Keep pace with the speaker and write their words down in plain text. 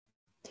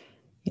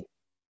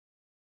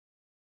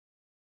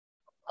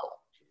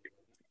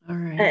All Uh,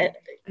 right.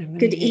 I'm going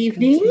to Good hit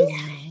evening.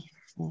 continue.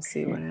 We'll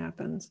see what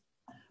happens.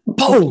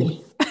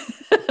 Boom!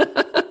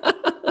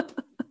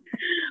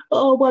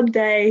 Oh, one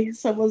day Hi.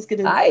 someone's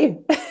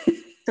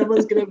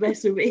gonna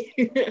mess with me.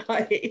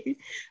 Hi.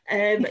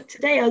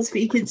 Today I'm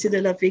speaking to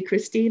the lovely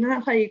Christina.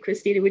 Hi,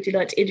 Christina. Would you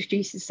like to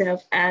introduce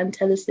yourself and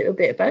tell us a little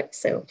bit about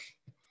yourself?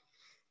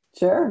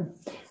 Sure.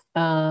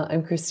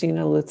 I'm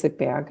Christina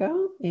Lutzig-Berger,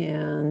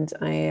 and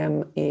I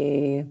am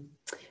a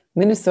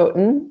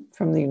Minnesotan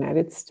from the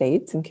United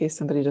States, in case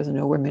somebody doesn't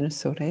know where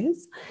Minnesota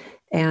is.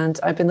 And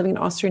I've been living in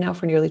Austria now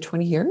for nearly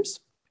 20 years.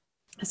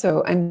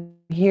 So I'm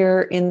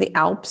here in the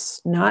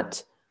Alps,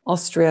 not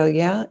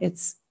Australia.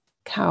 It's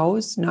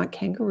cows, not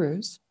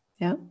kangaroos.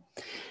 Yeah.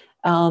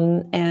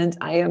 And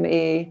I am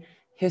a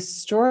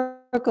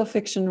historical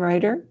fiction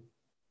writer.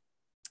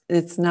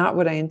 It's not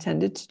what I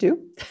intended to do,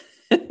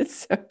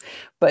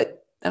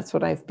 but that's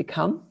what I've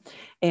become.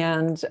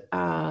 And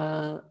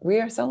we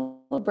are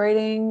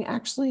celebrating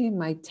actually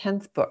my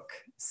 10th book.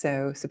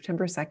 So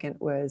September 2nd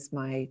was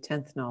my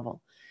 10th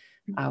novel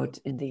out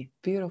in the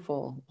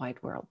beautiful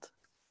wide world.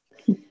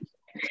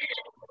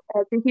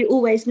 Did you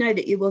always know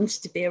that you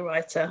wanted to be a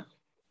writer?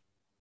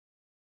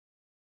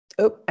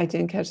 Oh, I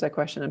didn't catch that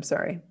question. I'm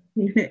sorry.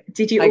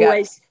 Did you I got,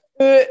 always?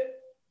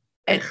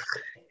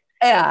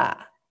 yeah.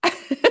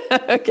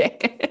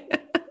 Okay.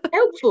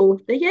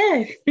 Helpful,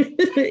 yeah.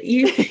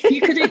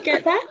 you couldn't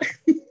get that.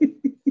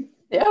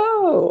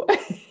 No.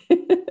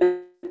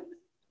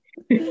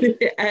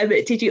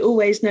 Did you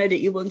always know that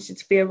you wanted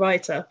to be a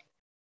writer?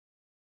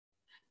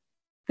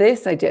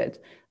 This I did.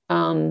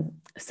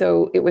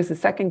 So it was the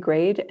second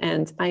grade,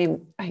 and I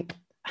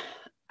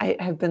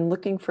have been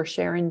looking for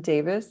Sharon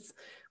Davis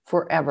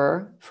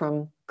forever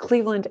from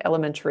Cleveland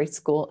Elementary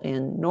School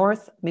in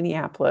North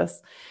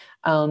Minneapolis.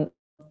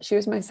 She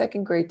was my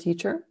second grade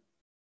teacher.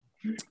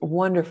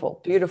 Wonderful,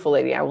 beautiful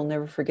lady. I will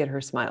never forget her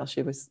smile.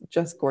 She was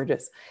just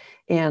gorgeous.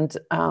 And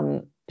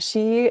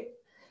she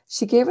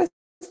gave us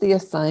the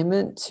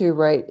assignment to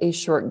write a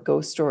short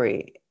ghost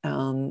story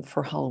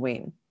for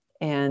Halloween.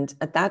 And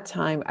at that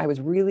time, I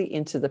was really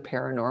into the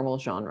paranormal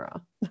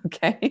genre.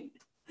 Okay.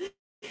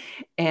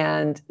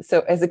 And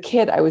so as a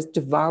kid, I was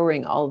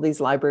devouring all these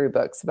library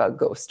books about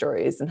ghost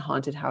stories and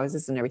haunted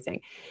houses and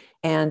everything.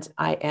 And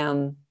I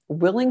am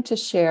willing to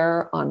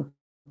share on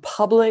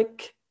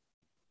public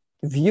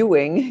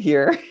viewing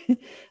here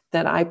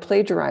that I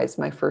plagiarized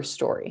my first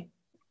story.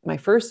 My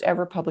first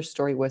ever published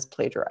story was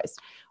plagiarized.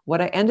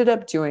 What I ended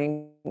up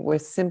doing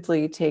was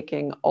simply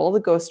taking all the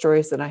ghost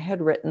stories that I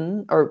had read,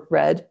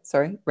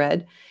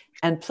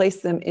 and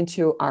placed them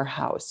into our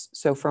house.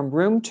 So from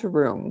room to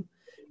room,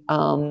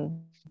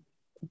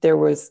 there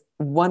was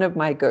one of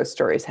my ghost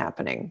stories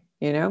happening,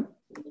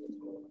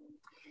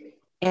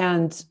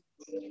 And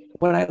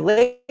what I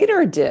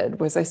later did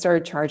was I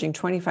started charging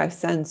 25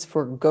 cents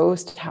for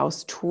ghost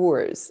house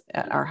tours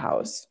at our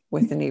house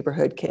with the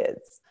neighborhood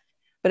kids.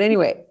 But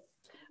anyway,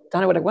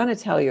 Donna, what I want to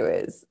tell you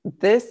is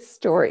this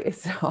story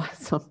is so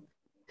awesome.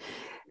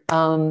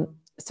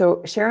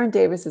 So Sharon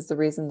Davis is the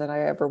reason that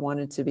I ever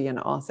wanted to be an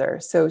author.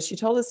 So she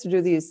told us to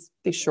do these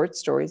short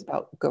stories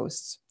about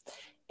ghosts.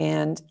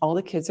 And all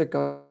the kids are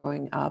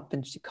going up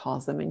and she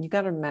calls them. And you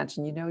got to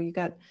imagine, you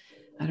got,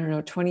 I don't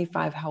know,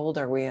 25, how old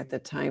are we at the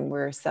time?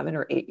 We're 7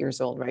 or 8 years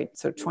old, right?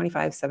 So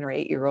 25, 7 or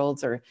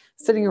 8-year-olds are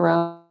sitting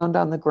around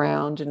on the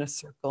ground in a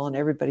circle and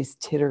everybody's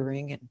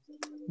tittering and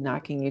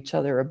knocking each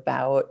other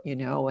about,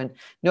 and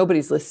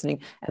nobody's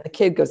listening. And the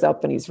kid goes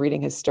up and he's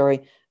reading his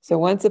story. So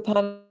once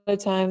upon a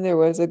time, there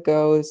was a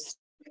ghost.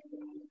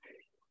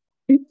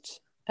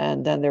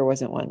 And then there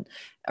wasn't one,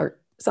 or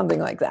something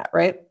like that,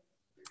 right?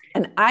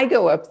 And I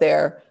go up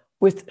there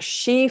with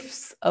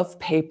sheafs of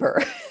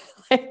paper,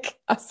 like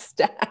a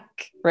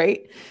stack,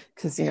 right?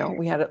 Because,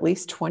 we had at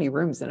least 20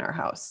 rooms in our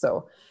house.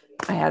 So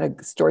I had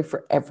a story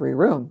for every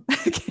room.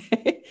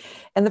 Okay.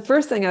 And the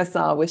first thing I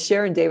saw was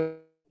Sharon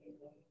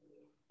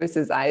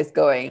Davis's eyes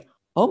going,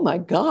 oh my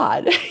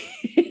God.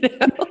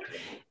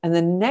 And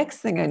the next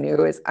thing I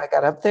knew is I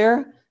got up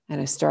there and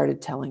I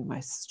started telling my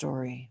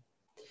story.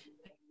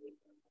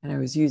 And I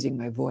was using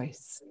my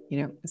voice,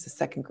 as a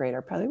second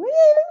grader, probably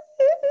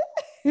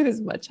it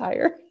was much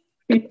higher.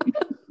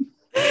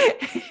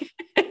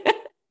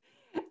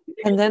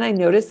 And then I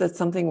noticed that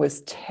something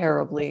was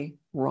terribly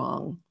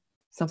wrong.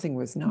 Something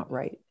was not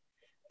right.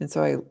 And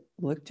so I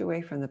looked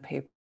away from the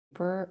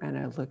paper and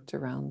I looked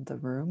around the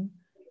room,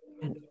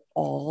 and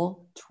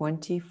all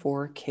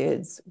 24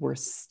 kids were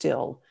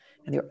still,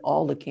 and they're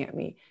all looking at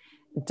me.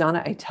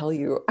 Donna, I tell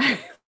you, I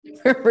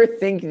remember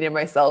thinking to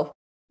myself,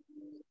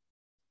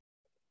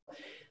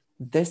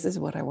 this is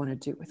what I want to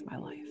do with my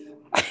life.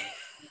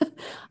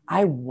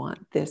 I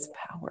want this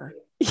power,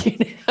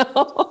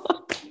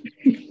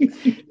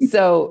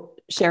 So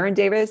Sharon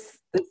Davis,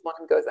 this one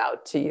goes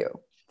out to you.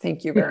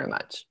 Thank you very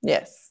much.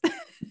 Yes.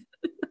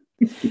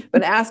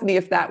 But ask me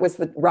if that was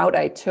the route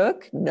I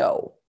took.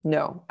 No.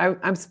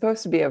 I'm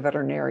supposed to be a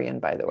veterinarian,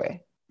 by the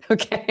way.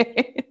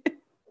 Okay.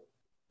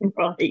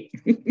 Right.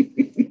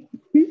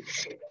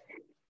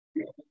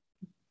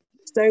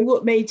 So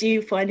what made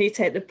you finally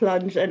take the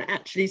plunge and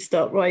actually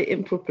start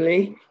writing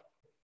properly?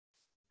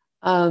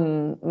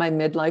 My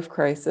midlife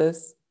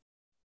crisis.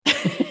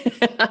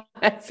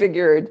 I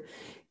figured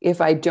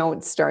if I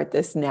don't start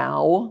this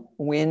now,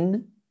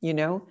 when, you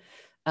know?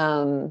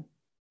 Um,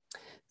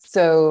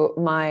 so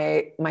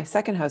my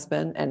second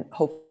husband, and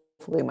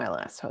hopefully my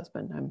last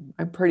husband,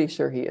 I'm pretty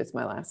sure he is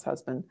my last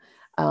husband.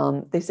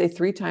 They say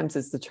 3 times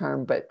is the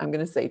charm, but I'm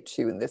going to say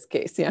 2 in this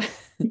case. Yeah.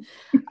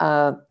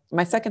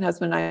 My second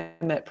husband I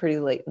met pretty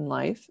late in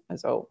life.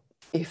 So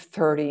if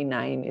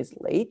 39 is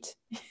late,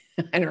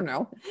 I don't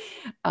know.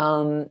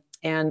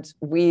 And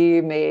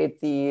we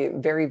made the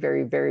very,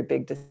 very, very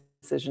big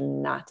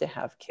decision not to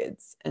have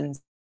kids. And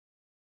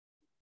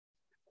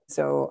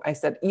so I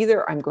said,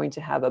 either I'm going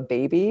to have a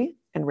baby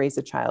and raise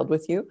a child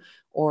with you,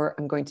 or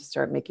I'm going to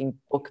start making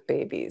book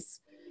babies.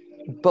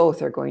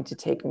 Both are going to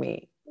take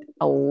me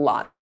a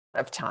lot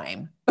of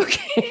time.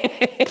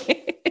 Okay.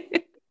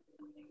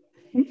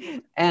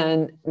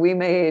 And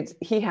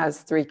he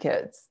has 3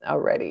 kids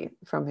already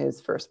from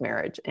his first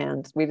marriage.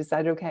 And we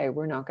decided, okay,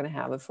 we're not going to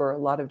have it for a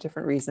lot of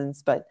different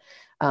reasons. But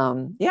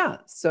yeah,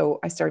 so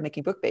I started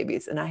making book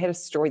babies. And I had a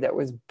story that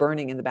was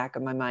burning in the back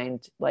of my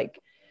mind. Like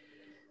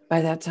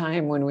by that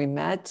time when we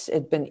met,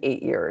 it'd been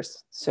 8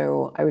 years.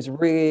 So I was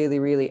really,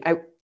 really, I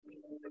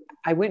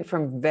went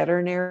from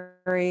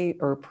veterinary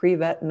or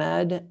pre-vet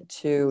med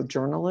to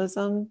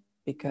journalism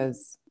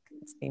because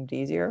it seemed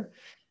easier.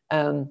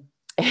 I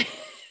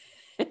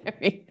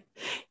mean,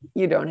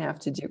 you don't have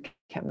to do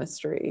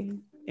chemistry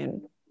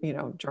in,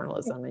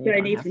 journalism, and you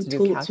Don't don't have even to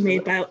do talk to me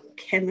calculus. about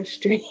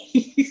chemistry.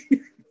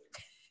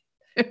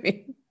 I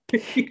mean,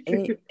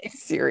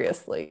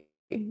 seriously.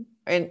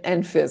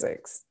 And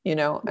physics,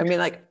 I mean,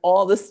 like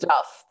all the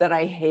stuff that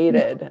I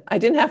hated, I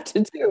didn't have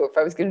to do if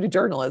I was going to do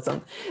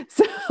journalism.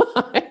 So,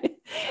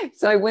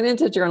 so I went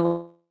into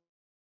journalism,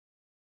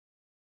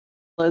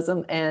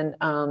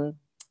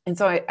 and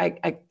so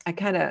I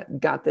kind of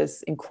got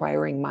this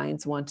inquiring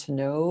minds want to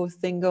know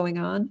thing going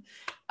on.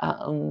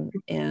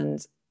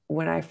 And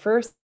when I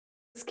first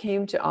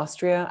came to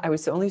Austria, I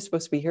was only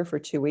supposed to be here for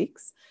 2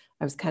 weeks.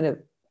 I was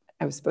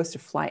supposed to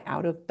fly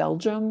out of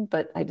Belgium,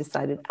 but I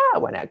decided,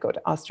 why not go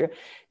to Austria?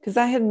 Because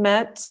I had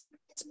met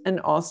an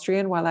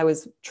Austrian while I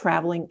was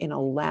traveling in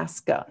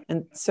Alaska.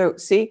 And so,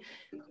 see,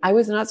 I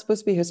was not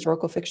supposed to be a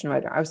historical fiction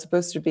writer. I was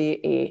supposed to be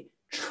a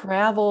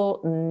travel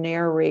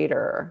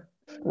narrator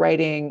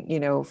writing,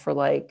 for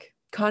like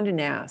Condé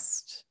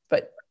Nast,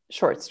 but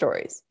short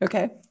stories,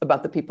 okay,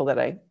 about the people that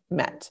I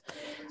met.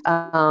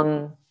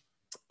 And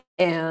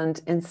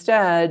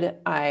instead,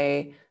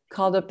 I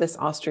called up this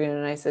Austrian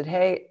and I said,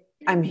 hey,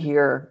 I'm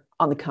here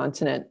on the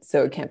continent,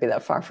 so it can't be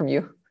that far from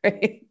you,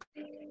 right?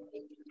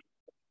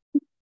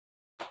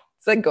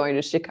 It's like going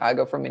to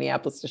Chicago from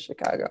Minneapolis to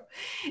Chicago.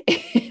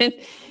 And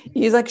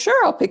he's like,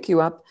 sure, I'll pick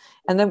you up.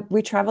 And then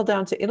we traveled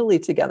down to Italy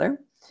together.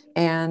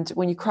 And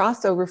when you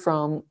cross over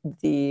from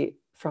the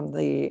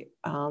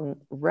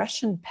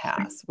Reschen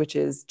Pass, which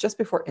is just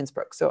before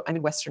Innsbruck. So I'm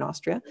in Western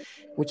Austria,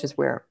 which is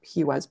where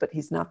he was, but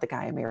he's not the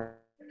guy I married,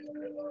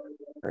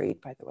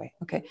 by the way.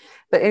 Okay.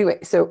 But anyway,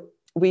 so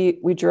we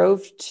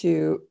drove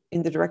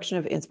in the direction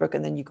of Innsbruck,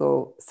 and then you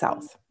go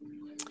south.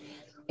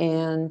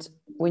 And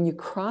when you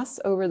cross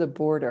over the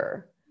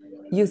border,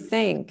 you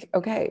think,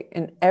 okay,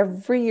 in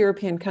every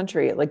European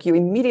country, like you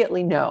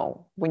immediately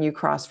know when you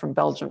cross from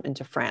Belgium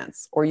into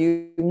France, or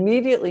you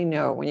immediately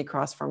know when you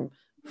cross from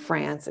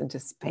France into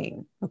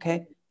Spain,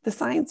 okay? The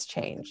signs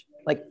change,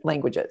 like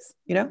languages,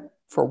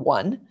 for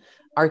one.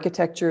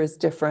 Architecture is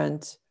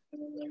different.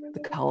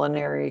 The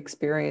culinary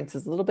experience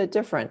is a little bit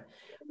different.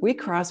 We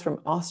crossed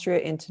from Austria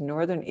into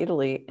northern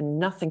Italy and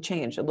nothing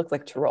changed. It looked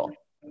like Tyrol,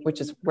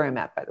 which is where I'm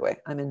at, by the way.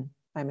 I'm in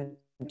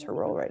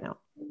Tyrol right now.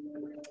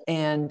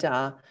 And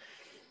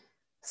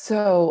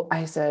so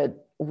I said,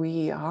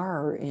 we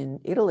are in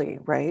Italy,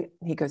 right?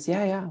 He goes,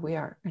 yeah, we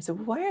are. I said,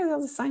 well, why are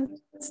all the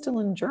signs still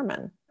in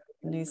German?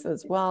 And he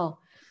says, well,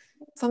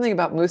 something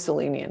about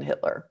Mussolini and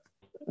Hitler.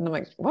 And I'm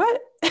like,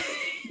 what?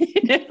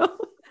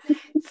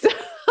 So,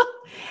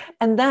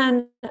 and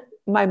then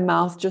my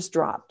mouth just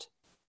dropped.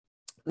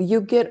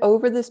 You get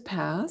over this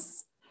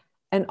pass,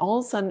 and all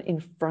of a sudden in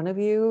front of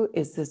you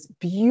is this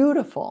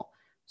beautiful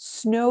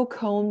snow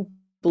cone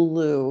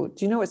blue.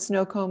 Do you know what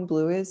snow cone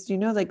blue is? Do you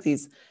know like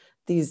these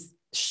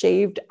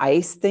shaved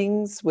ice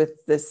things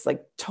with this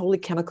like totally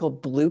chemical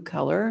blue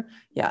color?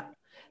 Yeah,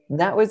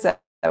 that was the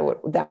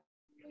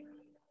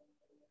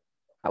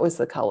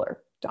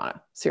color,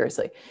 Donna,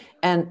 seriously.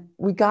 And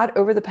we got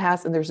over the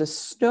pass, and there's a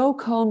snow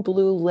cone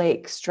blue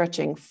lake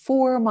stretching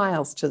 4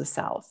 miles to the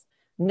south,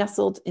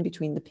 nestled in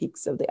between the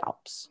peaks of the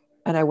Alps.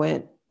 And I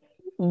went,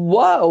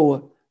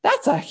 whoa,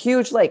 that's a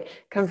huge lake.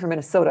 Coming from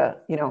Minnesota,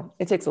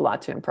 it takes a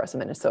lot to impress a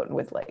Minnesotan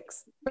with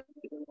lakes.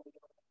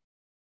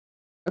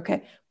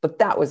 Okay, but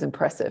that was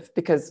impressive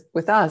because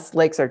with us,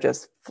 lakes are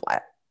just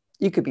flat.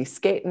 You could be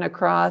skating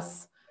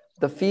across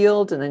the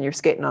field, and then you're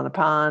skating on the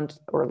pond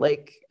or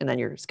lake, and then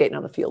you're skating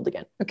on the field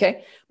again.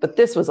 Okay, but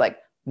this was like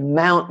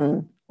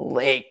mountain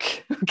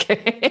lake.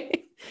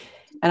 Okay,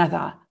 and I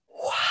thought,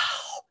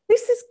 wow,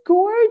 this is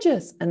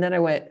gorgeous. And then I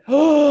went,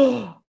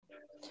 oh,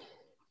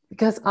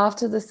 because off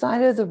to the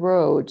side of the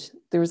road,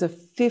 there was a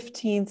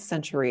 15th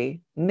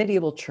century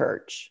medieval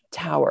church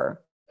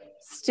tower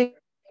sticking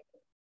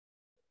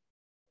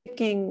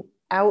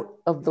out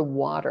of the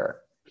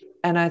water.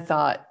 And I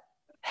thought,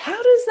 how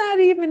does that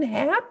even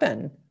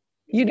happen?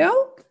 You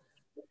know?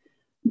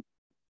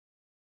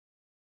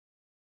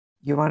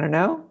 You want to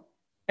know?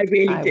 I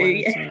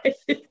really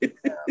do.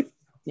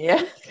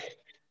 Yeah.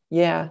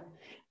 Yeah.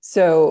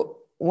 So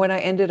what I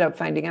ended up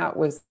finding out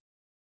was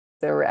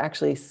there were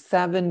actually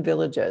 7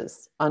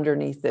 villages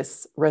underneath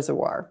this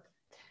reservoir.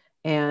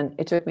 And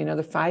it took me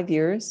another 5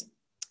 years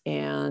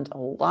and a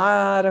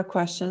lot of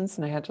questions.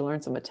 And I had to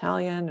learn some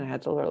Italian and I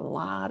had to learn a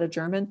lot of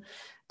German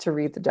to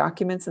read the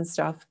documents and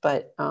stuff.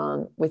 But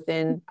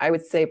within, I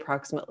would say,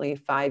 approximately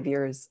 5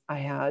 years, I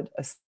had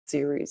a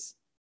series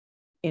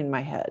in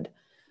my head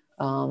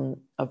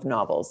of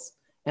novels.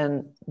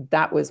 And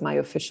that was my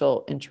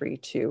official entry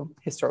to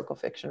historical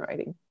fiction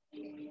writing.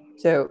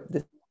 So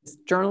this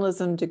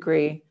journalism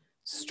degree,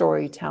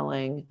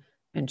 storytelling,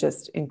 and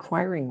just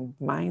inquiring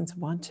minds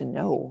want to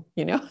know,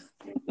 you know?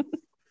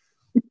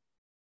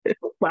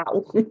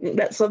 Wow,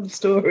 that's some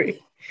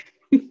story.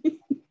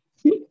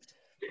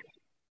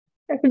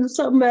 And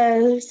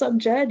some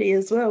journey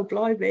as well,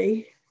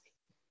 blimey.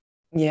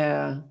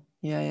 Yeah.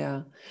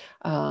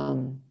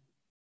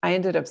 I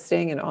ended up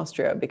staying in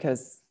Austria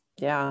because,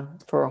 yeah,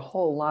 for a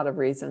whole lot of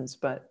reasons,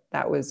 but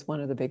that was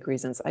one of the big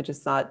reasons. I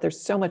just thought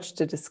there's so much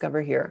to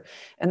discover here.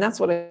 And that's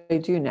what I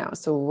do now.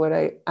 So what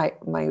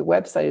my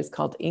website is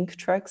called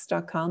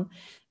inktrex.com.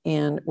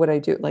 And what I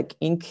do, like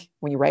ink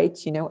when you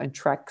write, you know, and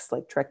trex,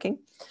 like trekking.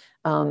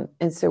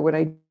 And so what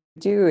I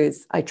do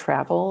is I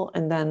travel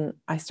and then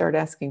I start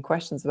asking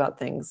questions about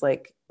things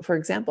like, for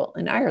example,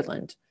 in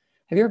Ireland,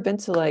 have you ever been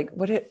to like,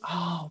 what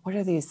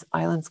are these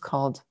islands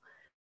called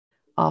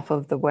off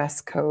of the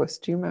West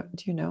Coast? Do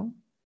you know?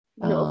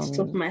 Not off the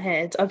top of my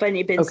head. I've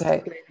only been to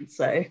Dublin,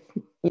 so.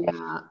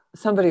 Yeah,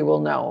 somebody will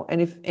know.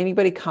 And if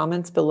anybody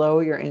comments below,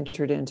 you're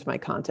entered into my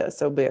contest.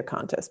 There'll be a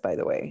contest, by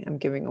the way. I'm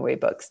giving away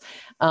books.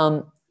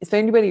 If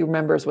anybody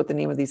remembers what the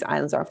name of these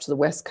islands are off to the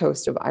west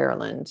coast of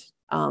Ireland.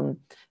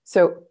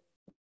 So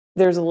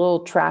there's a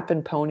little trap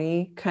and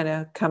pony kind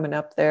of coming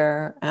up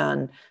there.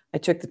 And I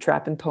took the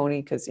trap and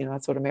pony because, you know,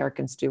 that's what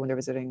Americans do when they're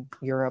visiting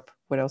Europe.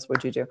 What else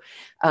would you do?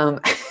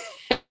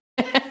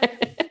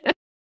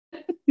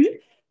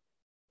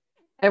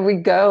 And we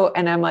go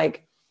and I'm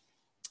like,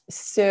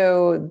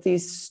 so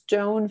these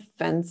stone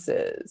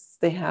fences,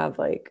 they have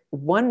like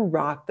one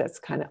rock that's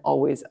kind of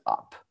always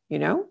up, you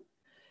know?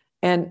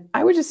 And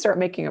I would just start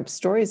making up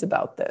stories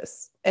about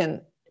this.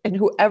 And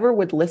whoever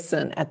would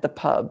listen at the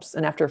pubs,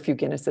 and after a few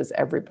Guinnesses,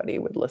 everybody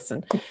would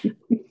listen.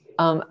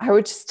 I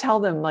would just tell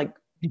them like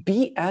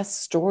BS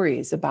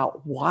stories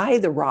about why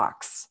the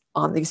rocks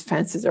on these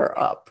fences are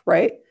up,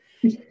 right?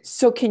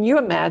 So can you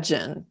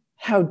imagine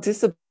how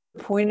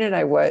disappointed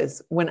I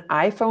was when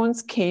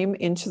iPhones came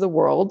into the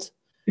world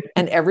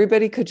and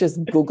everybody could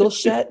just Google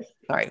shit?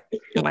 Sorry,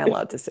 am I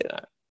allowed to say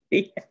that?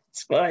 Yeah,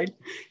 it's fine.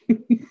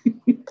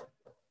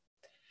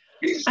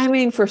 I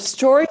mean, for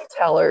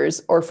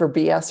storytellers or for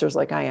BSers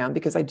like I am,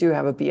 because I do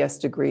have a BS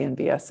degree in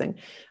BSing,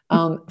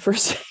 I'm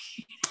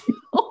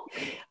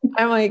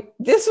like,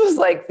 this was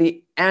like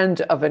the end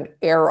of an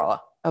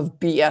era of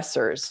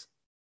BSers.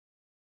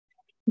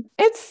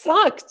 It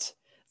sucked.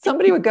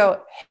 Somebody would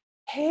go,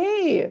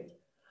 hey,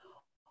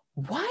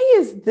 why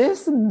is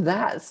this and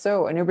that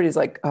so? And everybody's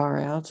like, all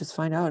right, I'll just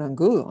find out on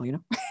Google, you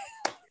know?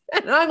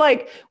 And I'm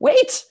like,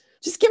 wait,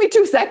 just give me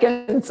 2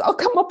 seconds. I'll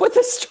come up with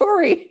a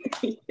story.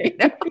 You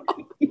know?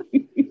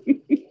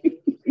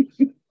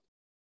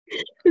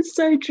 It's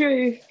so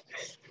true.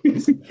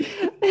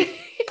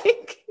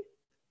 It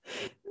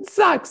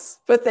sucks,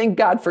 but thank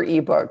God for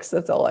ebooks.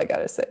 That's all I got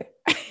to say.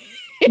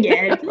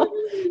 Yeah.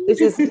 This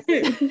is.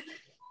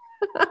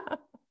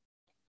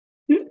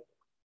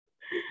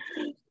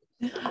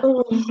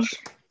 Oh.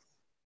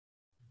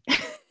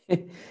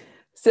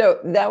 So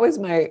that was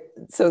my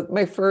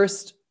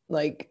first,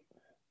 like,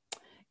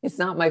 it's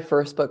not my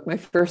first book. My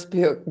first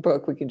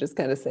book, we can just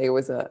kind of say,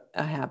 was a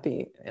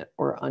happy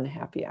or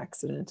unhappy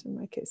accident in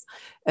my case.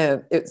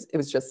 It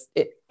was just,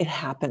 it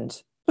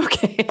happened.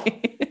 Okay.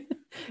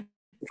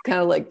 It's kind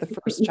of like the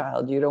first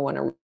child. You don't want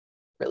to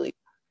really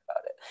talk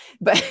about it,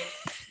 but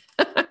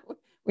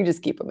we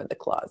just keep them in the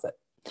closet.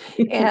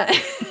 And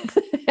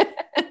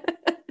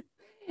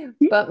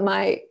but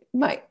my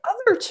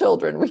other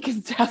children, we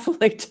can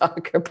definitely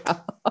talk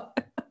about.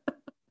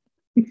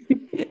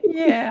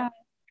 Yeah.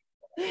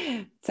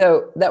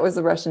 So that was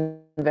the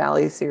Russian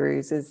Valley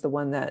series, is the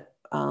one that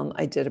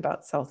I did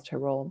about South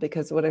Tyrol,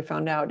 because what I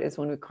found out is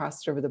when we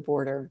crossed over the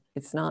border,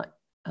 it's not,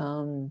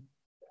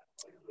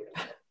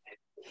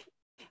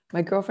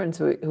 my girlfriend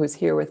who is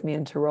here with me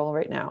in Tyrol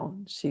right now,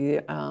 she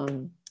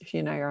and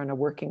I are on a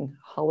working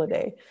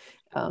holiday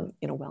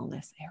in a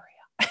wellness area.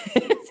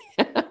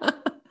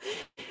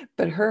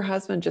 But her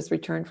husband just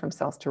returned from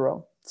South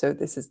Tyrol. So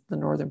this is the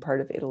northern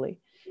part of Italy.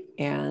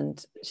 And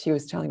she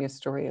was telling me a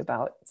story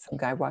about some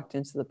guy walked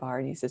into the bar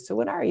and he said, "So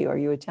what are you?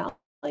 Are you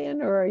Italian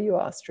or are you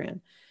Austrian?"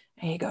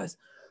 And he goes,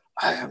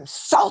 "I am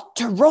South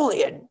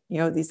Tyrolean." You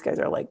know, these guys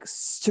are like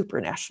super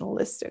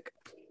nationalistic.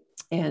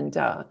 And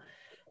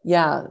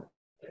yeah,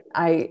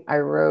 I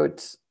wrote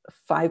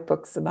 5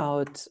 books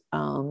about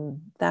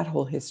that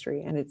whole history.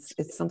 And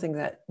it's something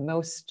that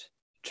most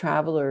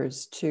travelers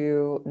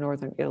to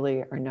Northern Italy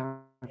are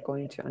not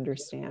going to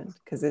understand,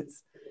 because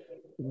it's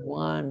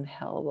one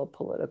hell of a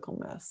political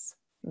mess.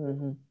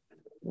 Mm-hmm.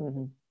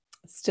 Mm-hmm.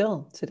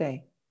 Still today.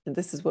 And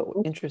this is what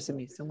interested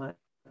me so much,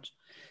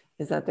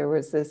 is that there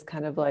was this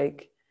kind of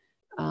like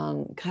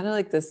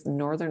this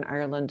Northern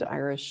Ireland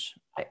Irish.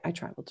 I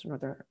traveled to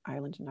Northern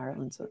Ireland and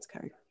Ireland, so that's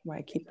kind of why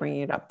I keep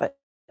bringing it up. But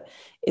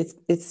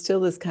it's still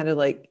this kind of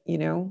like, you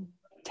know,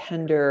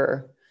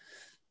 tender.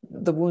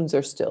 The wounds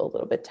are still a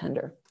little bit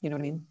tender. You know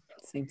what I mean?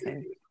 Same thing.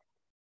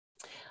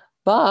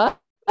 But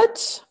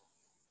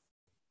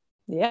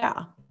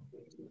yeah,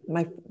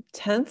 my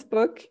 10th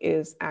book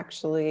is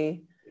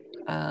actually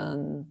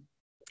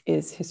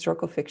is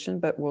historical fiction,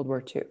 but World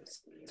War II.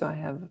 So I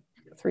have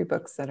 3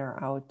 books that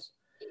are out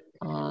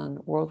on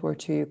World War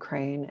II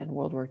Ukraine and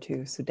World War II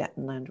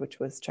Sudetenland, which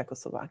was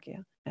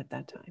Czechoslovakia at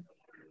that time.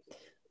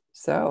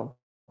 So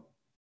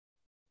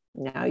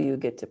now you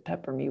get to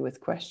pepper me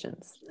with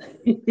questions.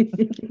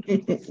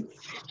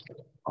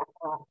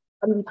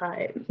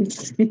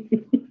 Sometimes.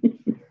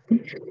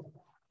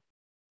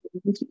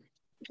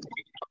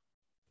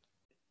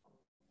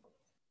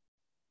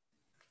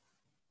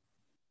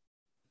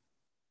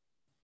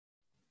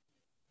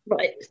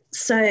 Right.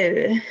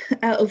 So,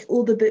 out of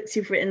all the books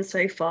you've written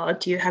so far,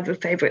 do you have a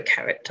favorite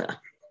character?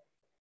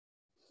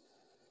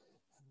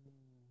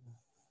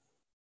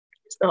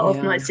 Start off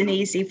nice and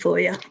easy for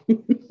you.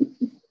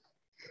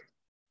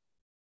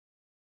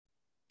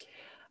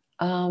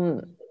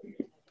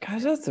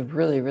 Gosh, that's a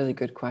really, really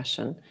good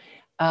question.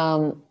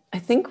 I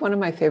think one of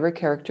my favorite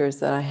characters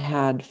that I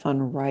had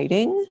fun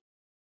writing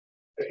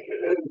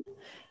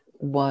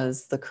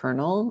was the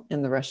Colonel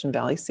in the Russian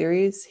Valley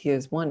series. He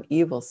is one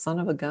evil son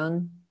of a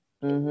gun.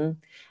 Mm-hmm.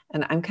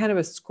 And I'm kind of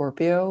a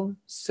Scorpio.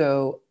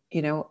 So,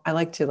 you know, I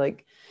like to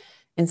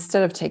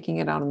instead of taking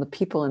it out on the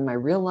people in my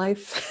real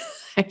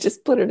life, I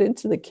just put it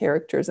into the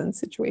characters and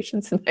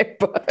situations in my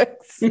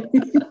books.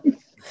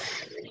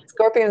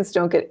 Scorpions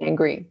don't get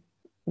angry.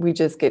 We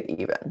just get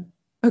even.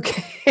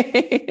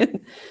 Okay.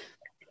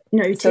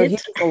 Noted. So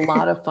he's a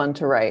lot of fun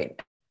to write.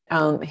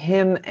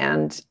 Him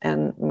and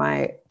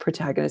my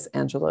protagonist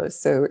Angelo.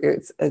 So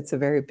it's a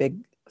very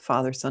big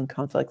father-son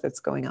conflict that's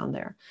going on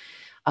there,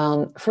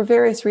 for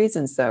various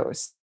reasons, though.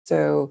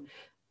 So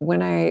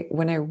when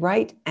I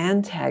write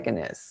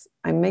antagonists,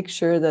 I make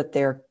sure that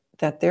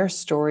their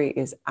story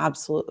is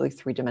absolutely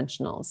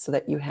 3-dimensional, so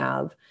that you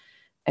have,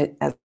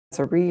 as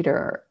a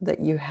reader,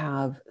 that you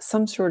have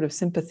some sort of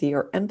sympathy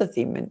or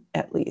empathy,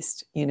 at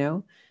least, you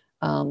know,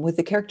 with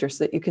the characters,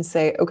 so that you can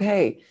say,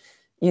 okay,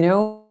 you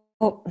know,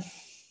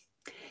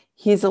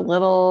 he's a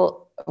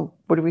little,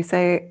 what do we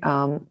say,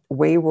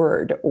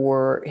 wayward,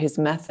 or his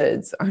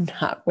methods are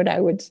not what I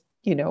would,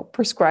 you know,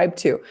 prescribe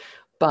to,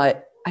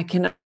 but I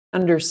can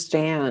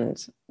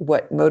understand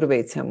what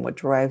motivates him, what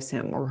drives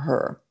him or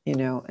her, you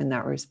know, in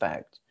that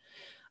respect.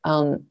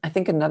 I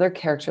think another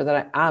character that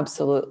I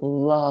absolutely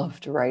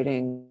loved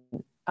writing,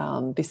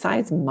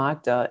 besides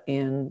Magda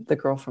in The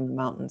Girl from the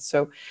Mountains.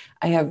 So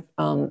I have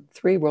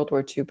 3 World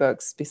War II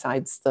books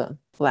besides the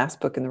last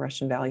book in the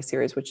Russian Valley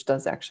series, which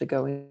does actually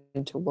go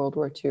into World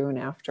War II and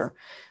after.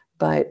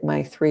 But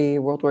my 3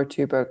 World War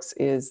II books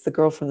is The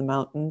Girl from the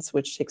Mountains,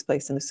 which takes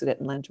place in the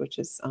Sudetenland, which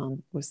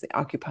was the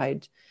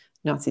occupied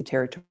Nazi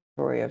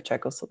territory of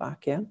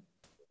Czechoslovakia,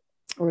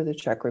 or the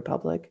Czech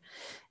Republic.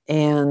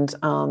 And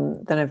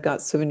then I've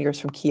got Souvenirs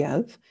from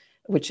Kiev,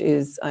 which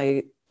is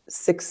a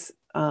 6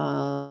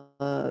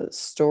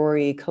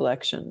 story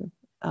collection,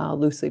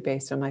 loosely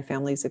based on my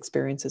family's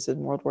experiences in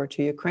World War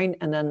II Ukraine.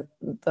 And then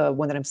the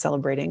one that I'm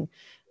celebrating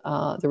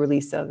the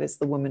release of is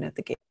The Woman at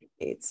the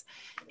Gates.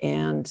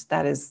 And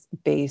that is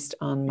based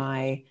on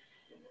my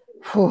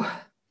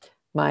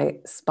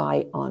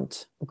spy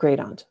great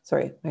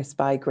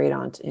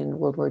aunt in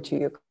World War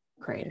II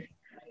Ukraine.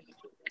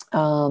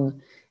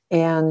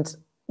 And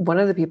one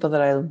of the people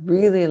that I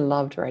really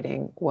loved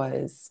writing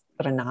was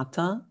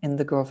Renata in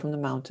The Girl from the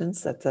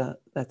Mountains. That's a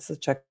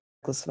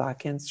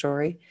Czechoslovakian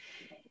story.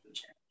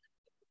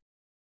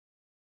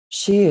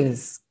 She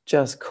is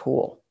just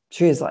cool.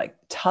 She is like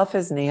tough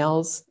as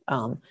nails,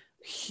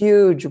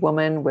 huge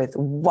woman with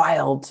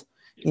wild,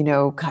 you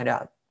know, kind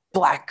of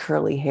black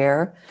curly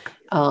hair.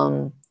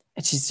 And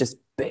she's just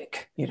big,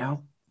 you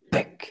know,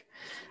 big.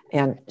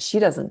 And she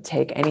doesn't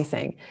take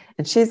anything.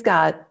 And she's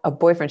got a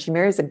boyfriend. She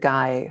marries a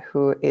guy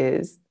who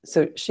is,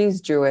 so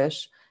she's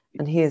Jewish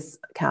and he is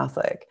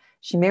Catholic.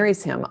 She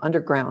marries him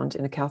underground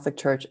in a Catholic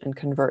church and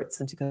converts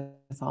into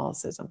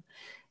Catholicism.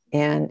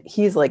 And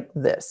he's like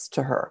this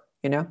to her,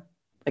 you know,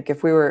 like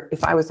if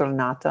I was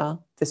Renata,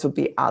 this would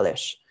be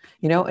Alish,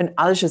 you know, and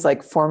Alish is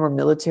like former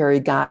military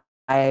guy,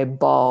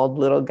 bald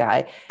little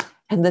guy.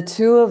 And the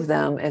two of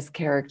them as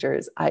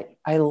characters, I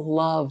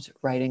loved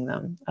writing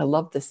them. I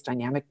loved this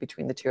dynamic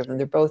between the two of them.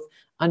 They're both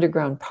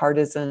underground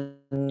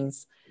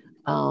partisans.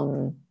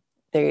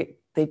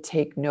 They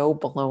take no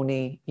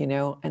baloney, you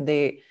know, and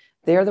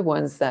they're the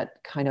ones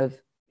that kind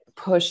of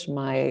push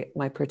my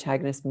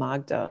protagonist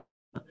Magda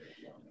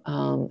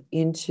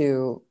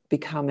into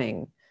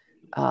becoming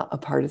a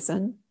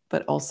partisan,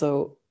 but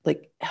also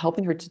like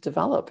helping her to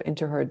develop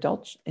into her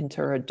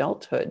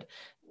adulthood,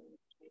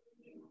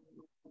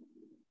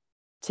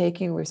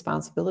 taking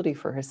responsibility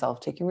for herself,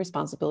 taking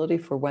responsibility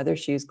for whether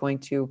she's going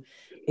to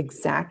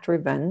exact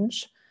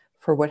revenge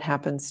for what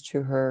happens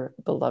to her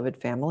beloved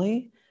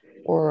family,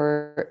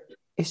 or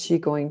is she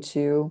going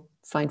to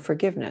find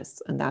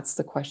forgiveness? And that's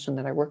the question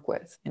that I work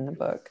with in the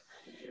book,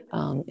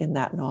 in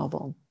that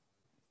novel.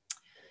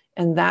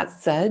 And that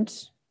said,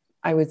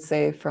 I would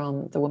say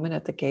from The Woman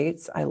at the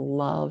Gates, I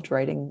loved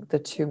writing the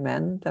two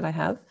men that I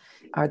have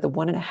are the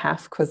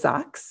 1.5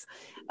 Cossacks.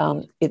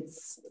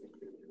 It's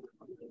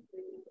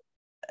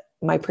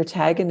my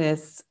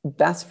protagonist's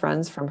best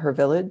friends from her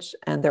village,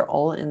 and they're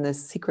all in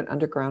this secret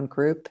underground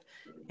group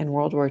in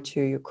World War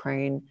II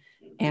Ukraine.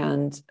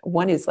 And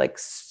one is like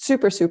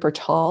super, super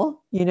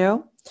tall, you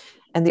know,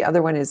 and the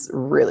other one is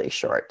really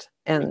short.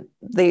 And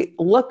they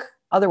look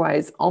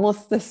otherwise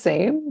almost the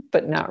same,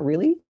 but not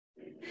really.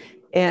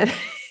 And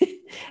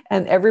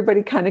and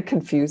everybody kind of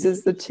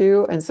confuses the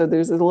two. And so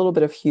there's a little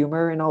bit of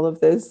humor in all of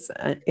this,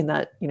 in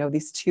that, you know,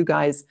 these two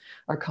guys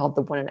are called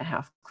the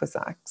 1.5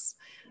 Cossacks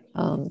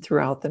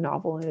throughout the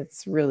novel. And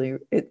it's really,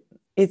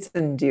 it's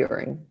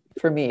endearing.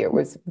 For me, it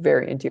was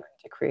very endearing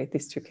to create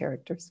these two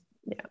characters.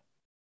 Yeah.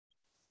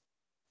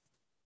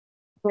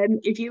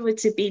 If you were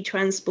to be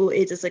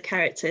transported as a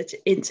character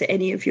into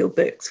any of your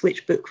books,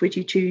 which book would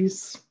you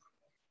choose?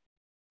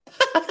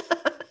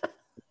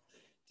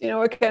 You know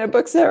what kind of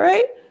book's that,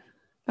 right?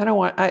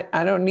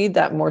 I don't need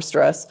that more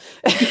stress.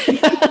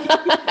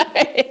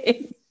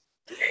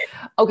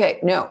 Okay,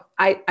 no,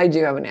 I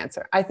do have an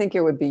answer. I think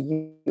it would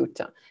be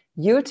Yuta.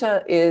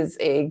 Yuta is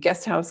a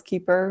guest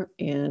housekeeper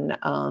in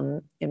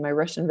my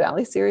Russian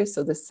Valley series,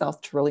 so this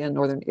South Tyrolean,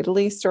 Northern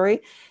Italy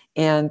story.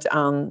 And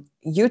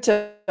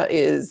Yuta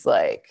is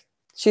like,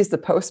 she's the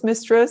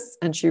postmistress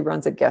and she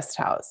runs a guest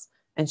house.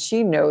 And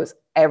she knows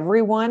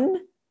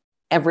everyone,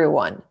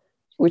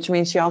 which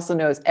means she also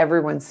knows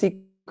everyone's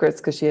secrets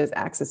because she has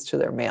access to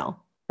their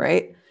mail,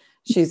 right?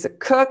 She's a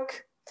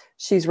cook.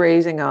 She's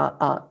raising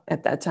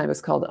at that time it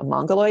was called a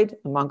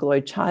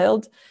mongoloid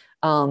child.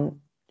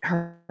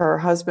 Her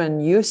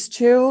husband used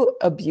to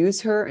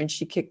abuse her, and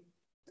she kicked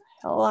the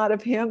hell out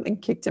of him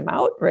and kicked him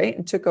out, right?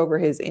 And took over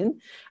his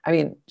inn. I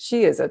mean,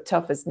 she is a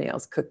tough as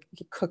nails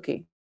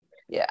cookie.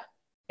 Yeah.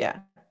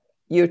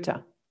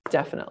 Yuta,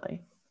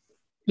 definitely.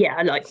 Yeah,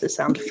 I like the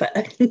sound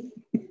effect.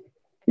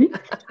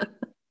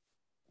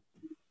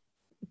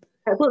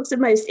 What's the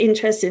most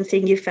interesting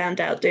thing you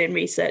found out doing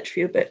research for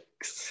your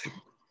books?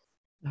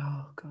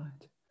 Oh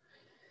God,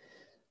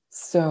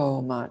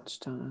 so much,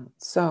 Donna,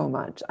 so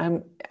much.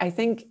 I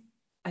think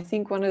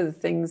one of the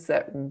things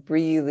that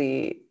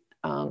really,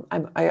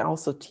 I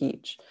also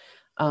teach.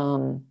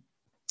 I'm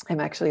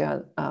actually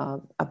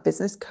a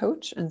business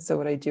coach, and so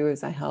what I do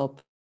is I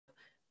help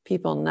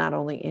people not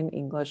only in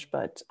English,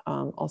 but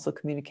also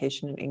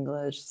communication in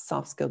English,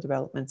 soft skill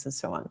developments, and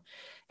so on.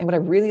 And what I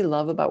really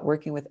love about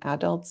working with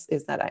adults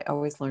is that I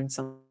always learn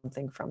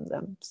something from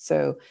them.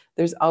 So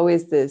there's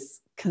always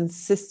this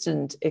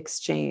consistent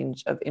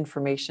exchange of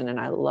information, and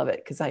I love it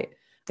because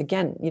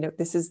again, you know,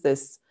 this is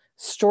this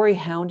story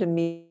hound in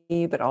me,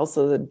 but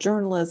also the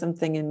journalism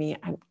thing in me.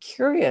 I'm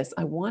curious.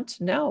 I want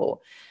to know.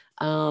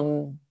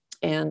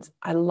 And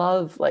I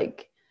love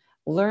like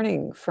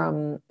learning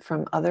from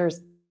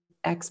others,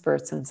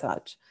 experts and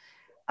such.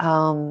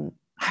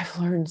 I've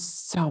learned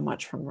so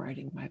much from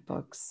writing my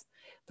books,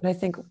 but I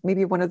think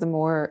maybe one of the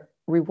more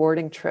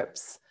rewarding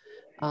trips,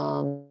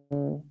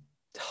 oh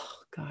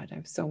God, I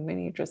have so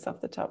many just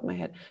off the top of my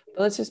head,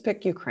 but let's just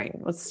pick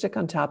Ukraine. Let's stick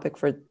on topic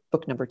for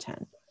book number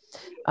 10.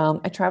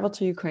 I traveled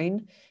to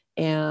Ukraine,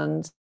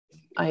 and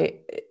I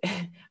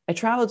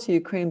traveled to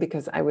Ukraine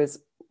because I was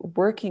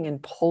working in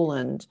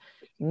Poland,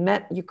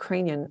 met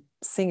Ukrainian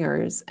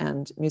singers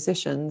and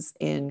musicians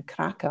in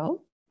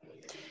Krakow,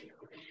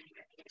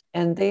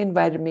 and they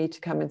invited me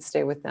to come and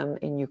stay with them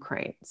in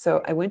Ukraine.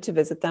 So I went to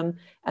visit them,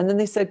 and then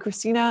they said,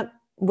 Christina,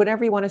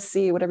 whatever you want to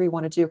see, whatever you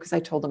want to do, because I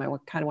told them I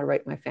kind of want to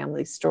write my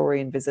family's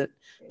story and visit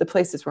the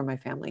places where my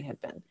family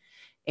had been.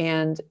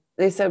 And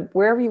they said,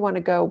 wherever you want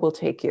to go, we'll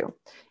take you.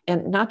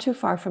 And not too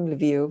far from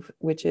Lviv,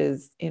 which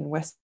is in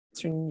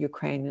Western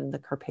Ukraine in the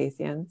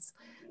Carpathians,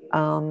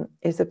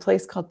 is a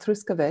place called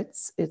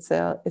Truskavets. It's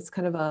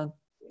kind of a,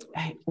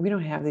 we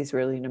don't have these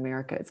really in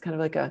America. It's kind of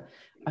like a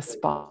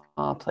spa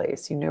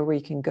place, you know, where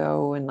you can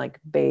go and like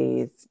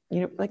bathe,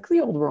 you know, like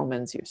the old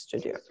Romans used to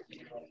do.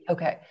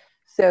 Okay.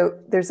 So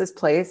there's this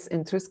place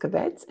in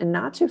Truskavets, and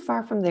not too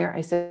far from there,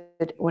 I said,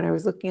 when I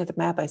was looking at the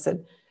map, I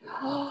said,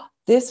 oh,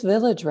 this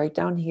village right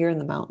down here in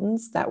the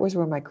mountains, that was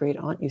where my great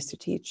aunt used to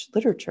teach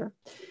literature.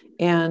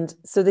 And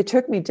so they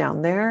took me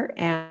down there,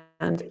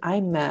 and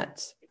I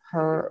met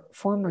her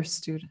former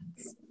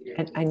students.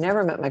 And I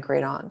never met my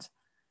great aunt,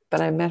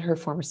 but I met her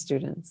former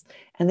students.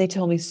 And they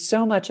told me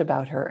so much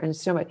about her and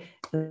so much.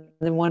 And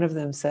then one of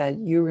them said,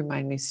 "You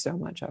remind me so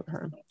much of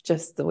her.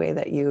 Just the way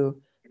that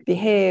you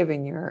behave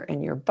and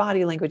your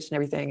body language and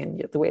everything,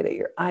 and the way that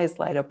your eyes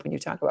light up when you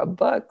talk about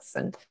books."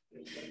 And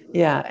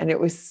yeah, and it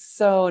was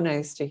so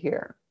nice to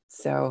hear.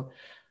 So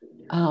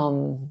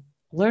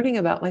learning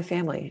about my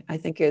family, I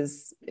think,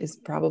 is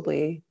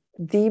probably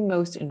the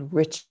most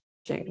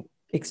enriching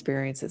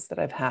experiences that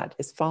I've had,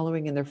 is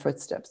following in their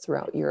footsteps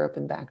throughout Europe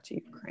and back to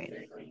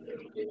Ukraine.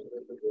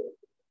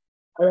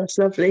 Oh, that's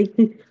lovely.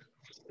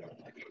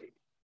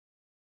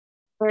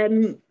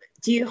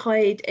 Do you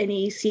hide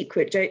any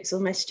secret jokes or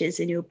messages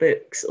in your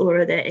books, or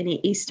are there any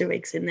Easter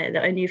eggs in there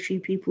that only a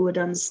few people would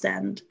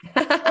understand?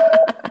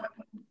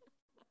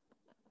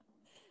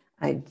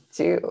 I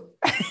do.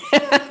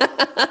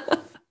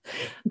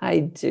 I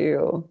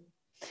do.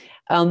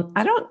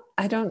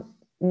 I don't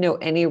know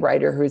any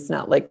writer who's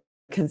not like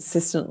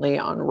consistently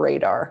on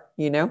radar,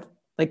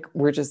 like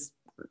we're just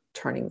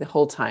turning the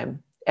whole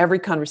time. Every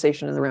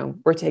conversation in the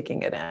room, we're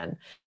taking it in.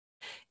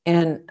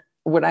 And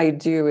what I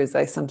do is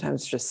I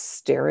sometimes just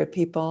stare at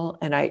people,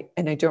 and I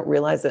don't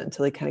realize it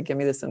until they kind of give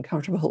me this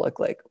uncomfortable look,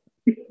 like,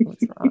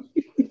 what's wrong?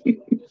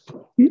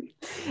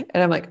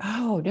 And I'm like,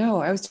 oh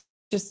no, I was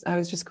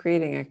just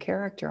creating a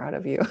character out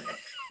of you.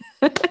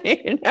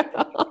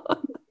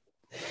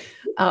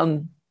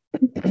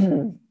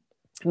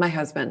 My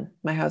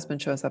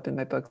husband shows up in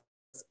my books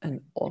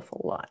an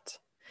awful lot.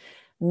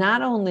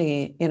 Not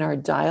only in our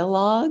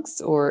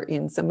dialogues or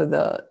in some of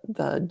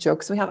the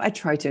jokes we have. I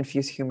try to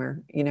infuse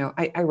humor.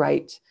 I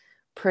write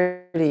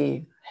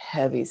pretty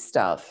heavy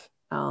stuff.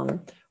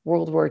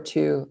 World War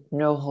II,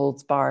 no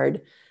holds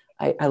barred.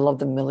 I love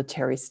the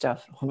military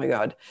stuff. Oh my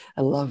God,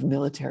 I love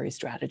military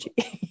strategy.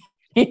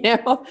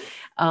 But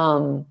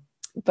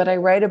I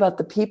write about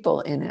the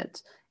people in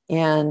it.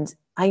 And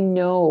I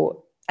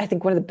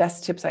think one of the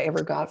best tips I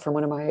ever got from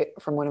one of my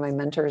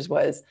mentors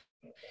was,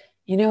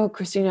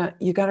 Christina,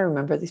 you got to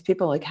remember, these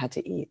people had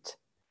to eat.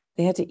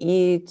 They had to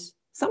eat.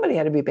 Somebody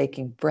had to be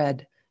baking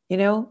bread,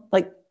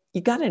 like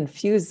you got to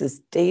infuse this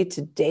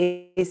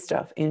day-to-day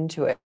stuff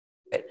into it,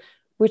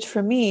 which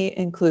for me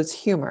includes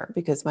humor,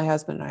 because my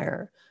husband and I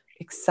are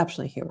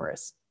exceptionally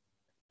humorous,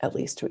 at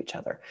least to each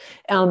other.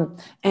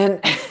 And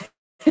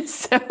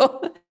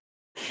so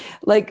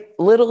like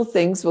little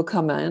things will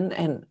come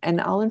in,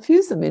 and I'll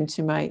infuse them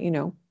into my,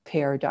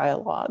 pair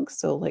dialogue.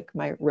 So like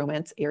my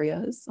romance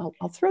areas,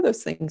 I'll throw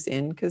those things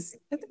in because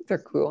I think they're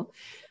cool.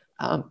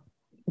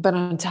 But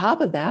on top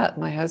of that,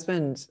 my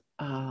husband,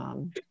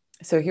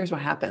 so here's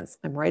what happens.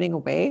 I'm writing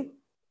away,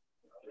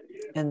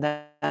 and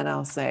then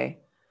I'll say,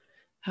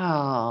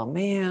 oh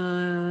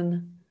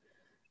man,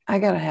 I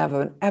got to have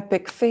an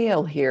epic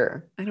fail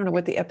here. I don't know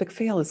what the epic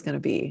fail is going to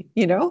be,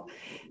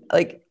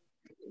 like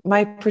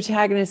my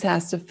protagonist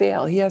has to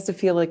fail. He has to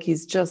feel like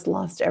he's just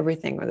lost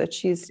everything, or that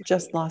she's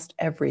just lost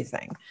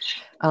everything.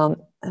 And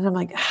I'm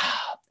like,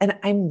 and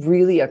I'm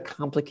really a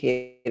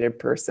complicated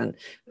person.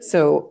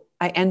 So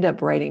I end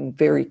up writing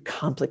very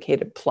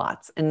complicated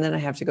plots. And then I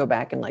have to go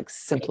back and like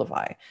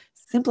simplify.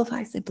 That's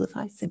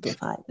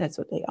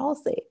what they all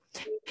say.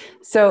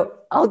 So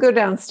I'll go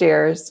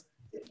downstairs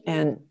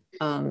and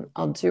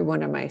I'll do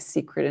one of my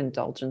secret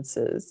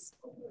indulgences.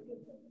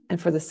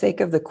 And for the sake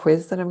of the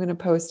quiz that I'm going to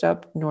post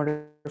up, in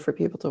order for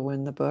people to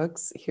win the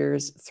books,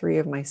 here's 3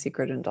 of my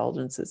secret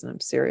indulgences. And I'm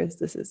serious,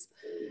 this is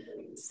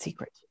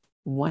secret.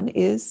 One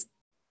is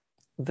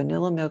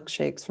vanilla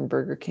milkshakes from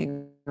Burger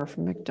King or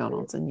from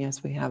McDonald's. And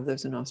yes, we have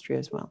those in Austria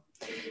as well.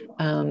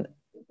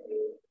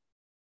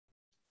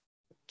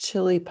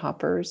 Chili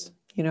poppers,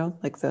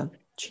 like the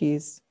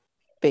cheese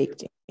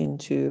baked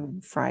into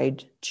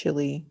fried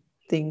chili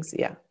things.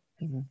 Yeah.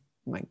 Mm-hmm.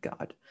 My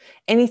God,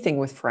 anything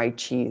with fried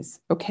cheese.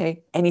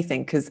 Okay.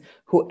 Anything. Because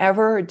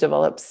whoever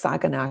developed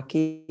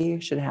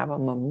Saganaki should have a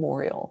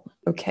memorial.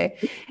 Okay.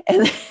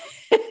 And,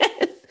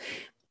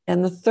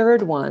 and the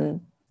third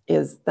one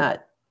is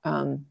that I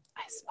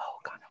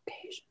smoke on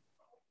occasion,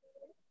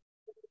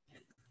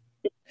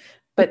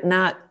 but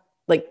not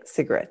like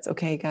cigarettes.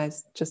 Okay,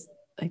 guys, just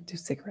I do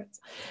cigarettes.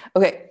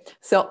 Okay.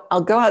 So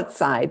I'll go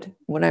outside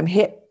when I've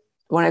hit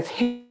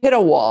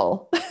a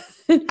wall.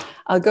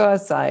 I'll go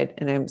outside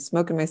and I'm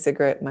smoking my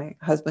cigarette. My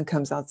husband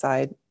comes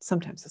outside.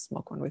 Sometimes he'll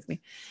smoke one with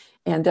me.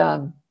 And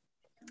I'll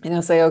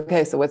say,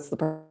 okay, so what's the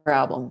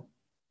problem?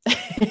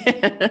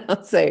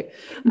 I'll say,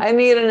 I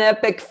need an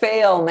epic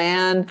fail,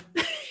 man.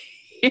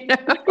 And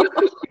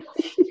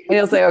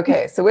he'll say,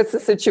 okay, so what's the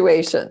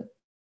situation?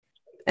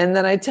 And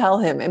then I tell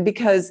him, and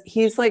because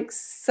he's like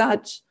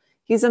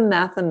he's a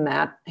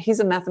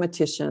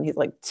mathematician. He's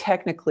like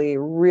technically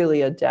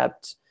really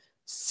adept,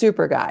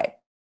 super guy,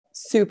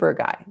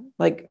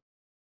 like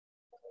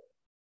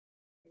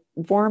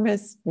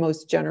warmest,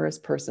 most generous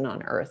person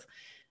on earth.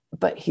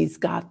 But he's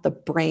got the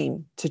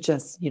brain to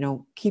just,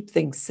 keep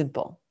things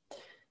simple.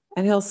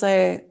 And he'll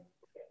say,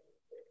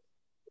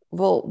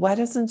 well, why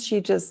doesn't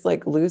she just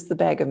like lose the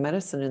bag of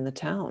medicine in the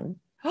town?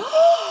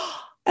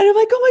 And And I'm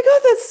like, oh my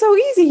God, that's so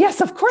easy. Yes,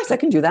 of course I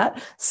can do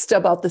that.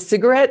 Stub out the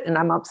cigarette and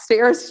I'm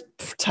upstairs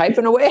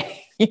typing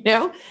away,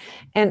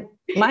 And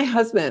my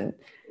husband,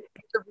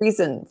 the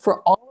reason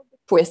for all of the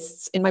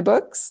twists in my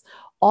books,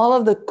 all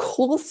of the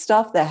cool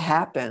stuff that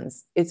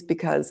happens, it's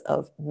because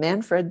of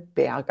Manfred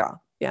Berger.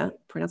 Yeah,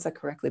 pronounce that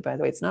correctly, by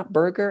the way. It's not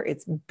Berger,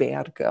 it's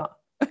Berger.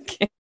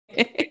 Okay.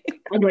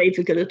 I'm not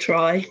even going to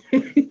try.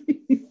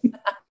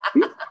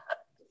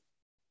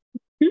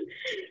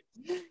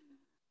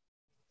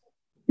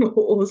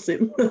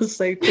 Awesome. That's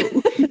so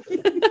cool.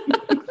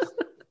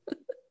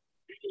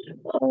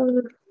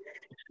 Oh,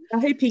 I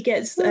hope he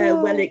gets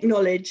well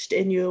acknowledged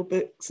in your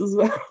books as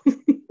well.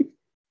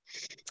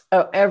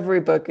 Oh, every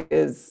book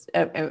is,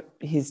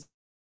 he's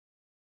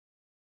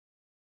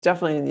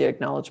definitely in the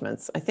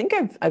acknowledgements. I think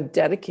I've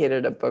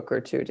dedicated a book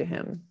or two to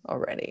him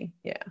already.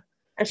 Yeah.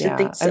 I should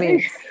think so. I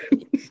mean,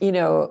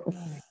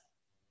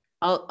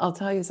 I'll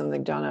tell you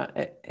something,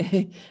 Donna.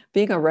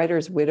 Being a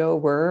writer's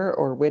widower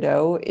or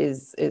widow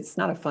it's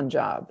not a fun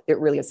job. It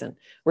really isn't.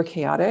 We're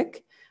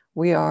chaotic.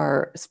 We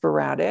are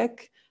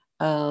sporadic.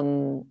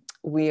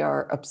 We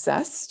are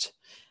obsessed.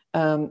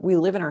 We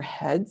live in our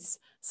heads.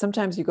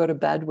 Sometimes you go to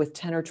bed with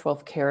 10 or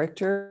 12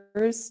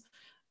 characters.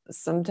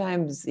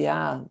 Sometimes,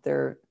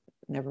 they're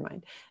never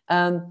mind.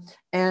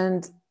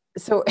 And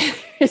so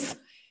it's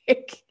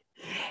like,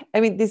 I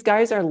mean, these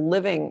guys are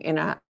living in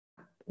a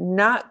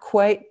not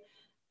quite.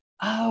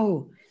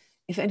 Oh,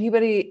 if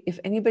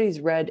anybody's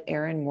read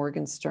Erin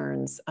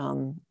Morgenstern's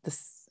The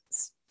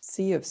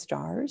Sea of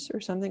Stars or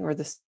something, or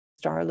the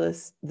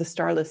Starless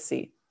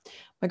Sea.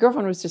 My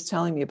girlfriend was just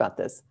telling me about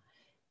this.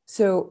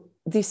 So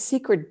these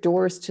secret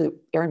doors to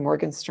Erin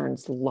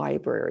Morgenstern's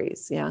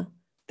libraries, yeah,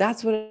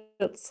 that's what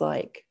it's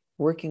like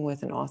working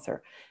with an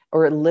author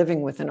or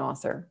living with an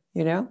author,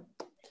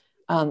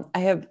 I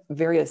have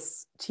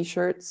various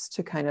T-shirts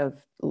to kind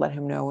of let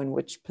him know in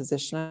which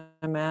position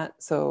I'm at.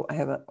 So I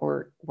have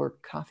or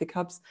coffee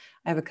cups.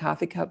 I have a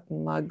coffee cup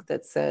mug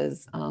that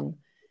says,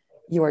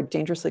 "You are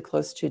dangerously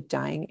close to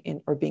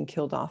dying or being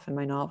killed off in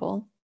my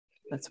novel."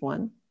 That's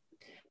one.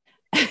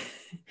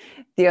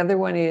 The other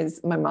one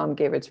is, my mom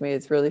gave it to me.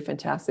 It's really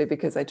fantastic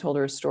because I told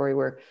her a story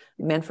where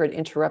Manfred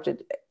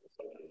interrupted.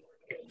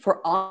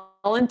 For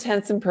all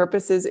intents and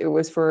purposes, it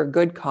was for a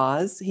good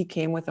cause. He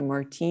came with a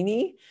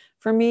martini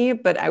for me,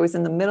 but I was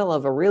in the middle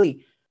of a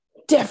really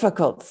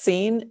difficult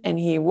scene, and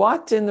he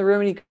walked in the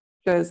room and he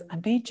goes, "I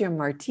made you a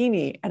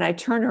martini." And I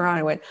turned around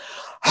and went,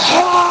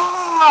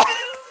 "Ah!"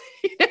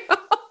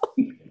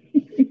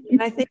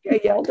 And I think I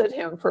yelled at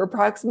him for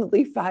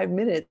approximately 5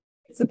 minutes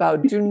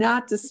about do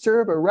not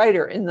disturb a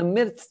writer in the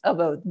midst of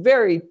a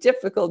very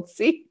difficult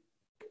scene.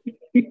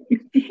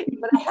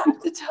 But I have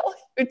to tell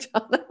you,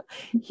 Donna,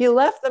 he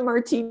left the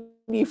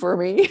martini for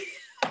me.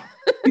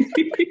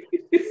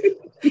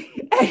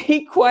 And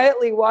he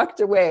quietly walked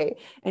away,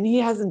 and he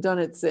hasn't done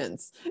it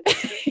since.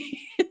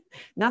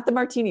 Not the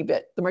martini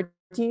bit. The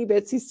martini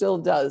bits he still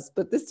does,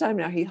 but this time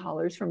now he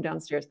hollers from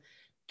downstairs,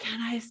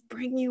 "Can I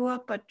bring you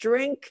up a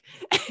drink?"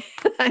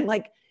 And I'm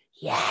like,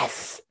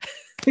 "Yes."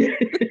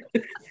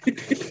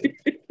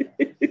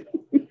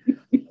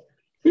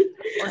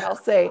 Or I'll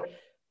say,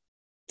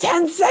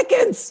 10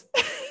 seconds.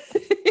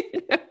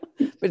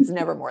 But it's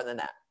never more than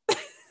that.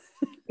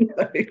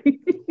 No.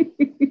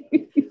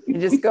 You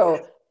just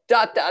go ...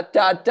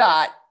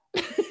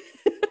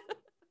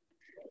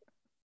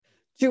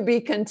 To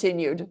be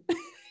continued.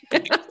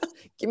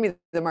 Give me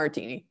the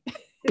martini.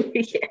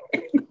 Yeah.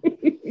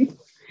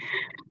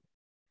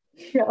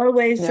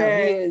 Always.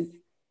 No,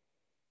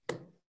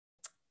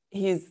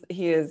 he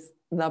is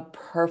the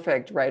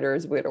perfect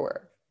writer's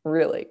widower.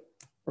 Really,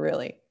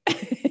 really.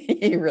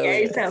 He really Yeah,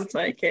 is. it sounds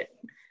like it.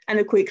 And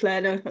a quick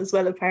learner as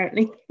well,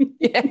 apparently.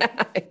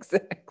 Yeah,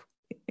 exactly.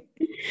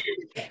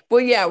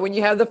 Well, yeah, when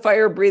you have the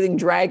fire-breathing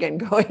dragon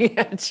going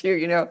at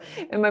you,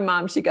 and my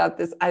mom, she got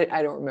this, I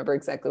don't remember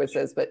exactly what it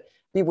says, but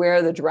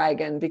beware the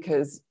dragon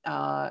because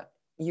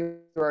you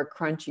are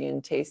crunchy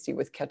and tasty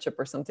with ketchup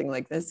or something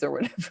like this or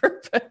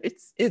whatever, but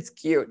it's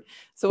cute.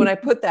 So when I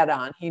put that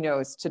on, he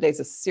knows today's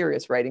a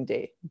serious writing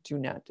day. Do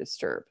not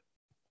disturb.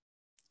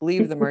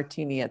 Leave the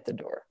martini at the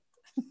door.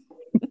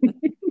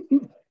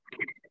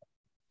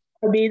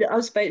 I mean,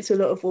 I've spoken to a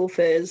lot of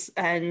authors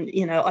and,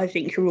 I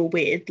think you're all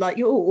weird. Like,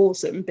 you're all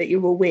awesome, but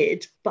you're all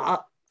weird.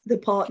 But the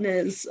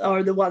partners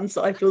are the ones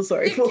that I feel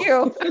sorry for.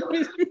 You.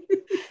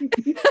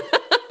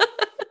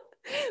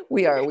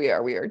 We are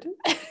weird.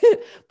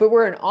 But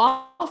we're an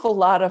awful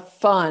lot of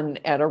fun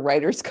at a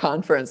writer's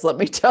conference, let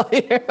me tell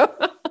you.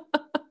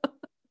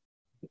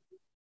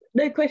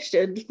 No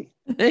question.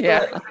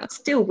 Yeah. But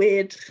still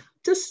weird.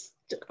 Just,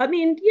 I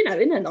mean,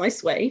 in a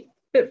nice way,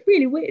 but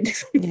really weird.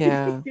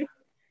 Yeah.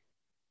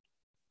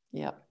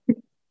 Yeah.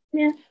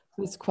 Yeah.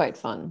 It's quite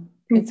fun.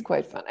 It's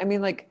quite fun. I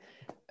mean, like,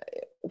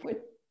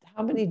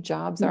 how many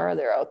jobs are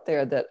there out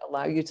there that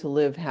allow you to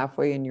live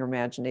halfway in your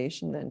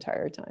imagination the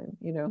entire time?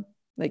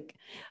 Like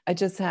I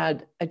just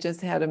had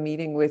a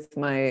meeting with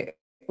my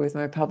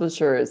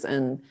publishers,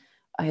 and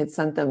I had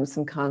sent them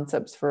some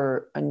concepts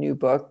for a new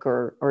book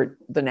or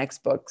the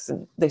next books,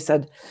 and they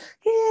said,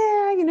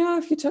 "Yeah,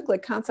 if you took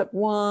like concept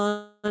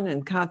 1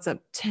 and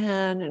concept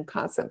 10 and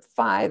concept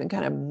 5 and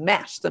kind of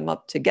mashed them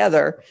up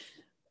together,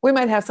 we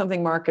might have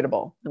something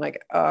marketable. I'm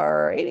like, all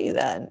righty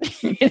then.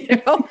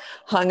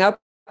 Hung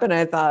up, and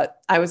I thought,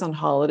 I was on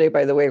holiday,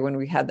 by the way, when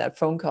we had that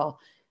phone call.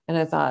 And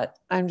I thought,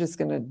 I'm just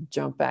going to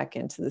jump back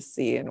into the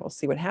sea and we'll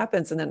see what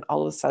happens. And then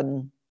all of a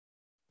sudden,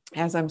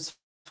 as I'm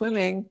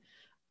swimming,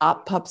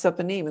 up pops up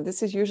a name. And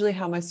this is usually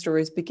how my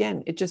stories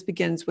begin. It just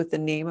begins with the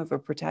name of a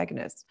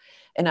protagonist.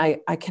 And I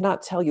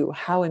cannot tell you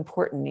how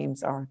important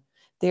names are.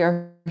 They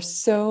are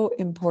so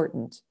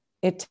important.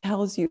 It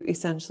tells you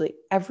essentially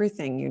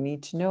everything you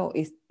need to know,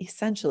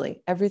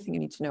 essentially everything you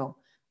need to know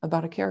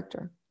about a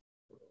character.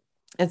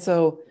 And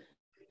so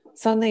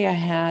suddenly I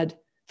had,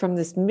 from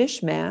this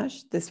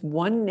mishmash, this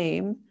one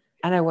name,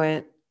 and I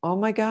went, oh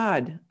my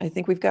God, I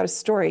think we've got a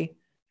story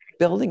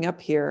building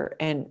up here.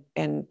 And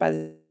by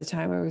the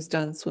time I was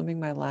done swimming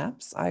my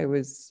laps, I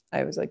was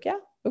like, yeah,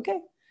 okay,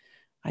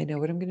 I know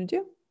what I'm going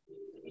to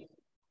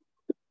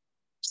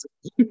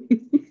do.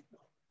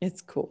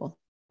 It's cool.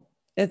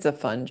 It's a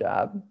fun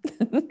job.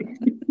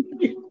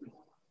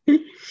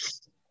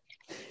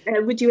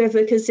 Would you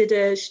ever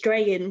consider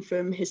straying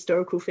from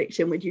historical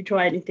fiction? Would you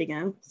try anything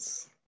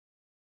else?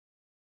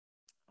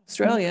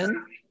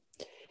 Australian?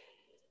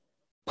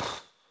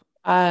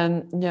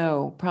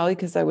 No, probably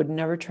because I would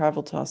never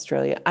travel to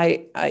Australia.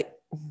 I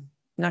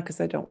not because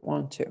I don't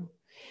want to.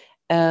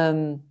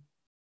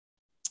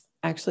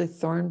 Actually,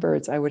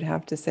 Thornbirds, I would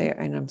have to say,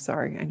 and I'm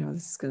sorry, I know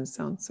this is going to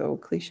sound so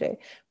cliche,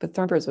 but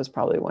Thornbirds was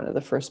probably one of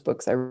the first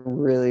books I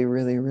really,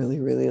 really, really,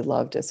 really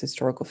loved as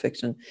historical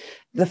fiction.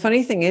 The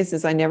funny thing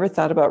is I never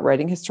thought about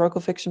writing historical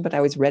fiction, but I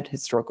always read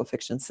historical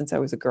fiction since I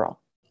was a girl,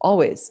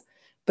 always.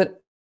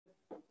 But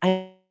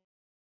I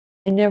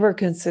never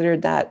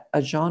considered that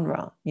a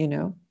genre,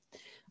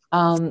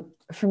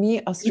 For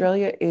me,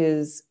 Australia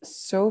is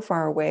so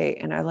far away,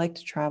 and I like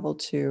to travel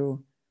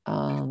to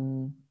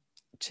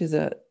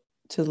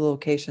the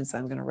locations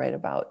I'm going to write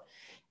about.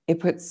 It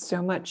puts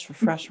so much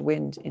fresh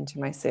wind into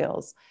my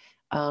sails.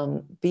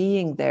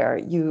 Being there,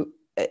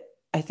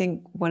 I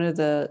think one of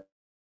the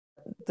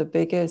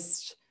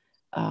biggest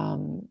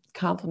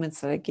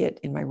compliments that I get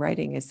in my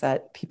writing is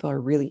that people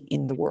are really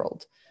in the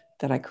world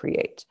that I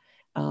create.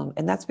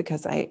 And that's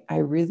because I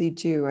really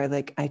do.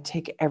 I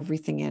take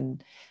everything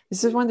in.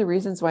 This is one of the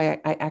reasons why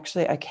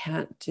I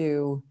can't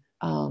do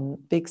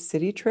big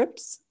city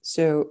trips.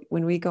 So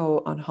when we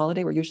go on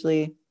holiday, we're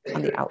usually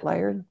on the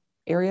outlier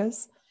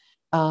areas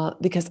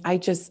because I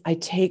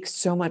take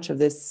so much of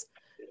this,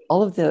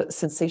 all of the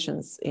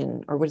sensations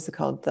in, or what is it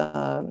called?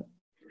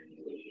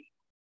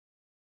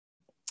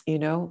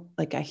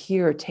 Like I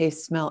hear,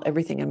 taste, smell,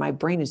 everything. And my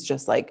brain is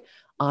just like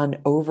on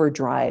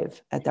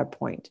overdrive at that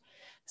point.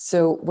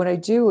 So what I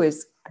do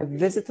is I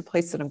visit the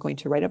place that I'm going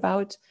to write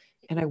about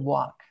and I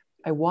walk.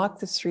 I walk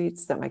the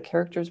streets that my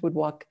characters would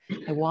walk.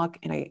 I walk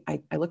and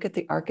I look at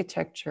the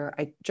architecture.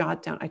 I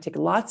jot down, I take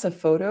lots of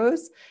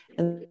photos.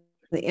 And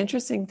the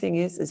interesting thing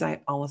is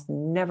I almost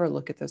never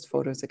look at those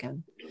photos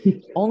again,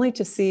 only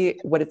to see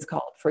what it's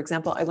called. For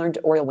example, I learned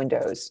oriel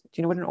windows. Do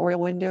you know what an oriel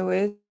window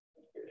is?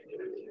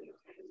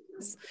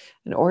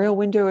 An oriel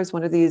window is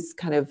one of these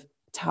kind of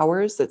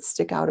towers that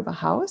stick out of a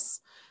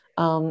house.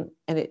 And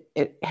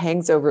it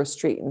hangs over a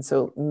street. And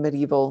so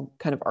medieval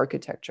kind of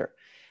architecture.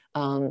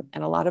 And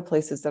a lot of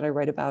places that I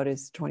write about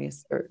is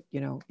 20th or,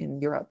 in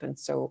Europe. And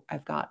so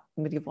I've got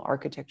medieval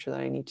architecture that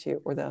I need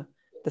to, or the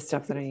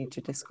stuff that I need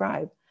to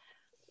describe.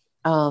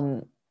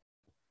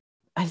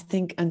 I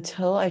think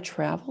until I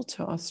travel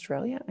to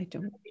Australia, I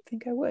don't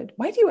think I would.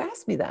 Why do you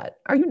ask me that?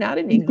 Are you not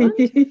in England?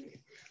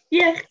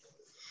 Yeah.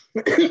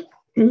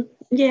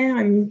 Yeah,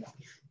 I'm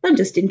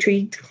just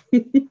intrigued.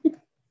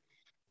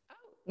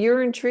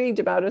 You're intrigued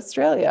about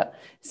Australia.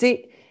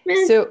 See,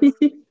 so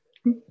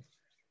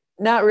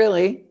not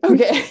really.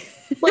 Okay.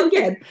 Well,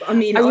 yeah, I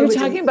mean, are you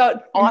talking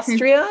about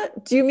Austria?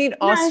 Do you mean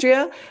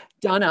Austria? No.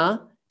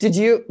 Donna, did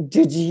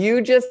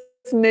you just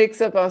mix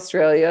up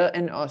Australia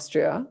and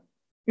Austria?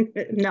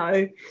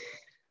 No.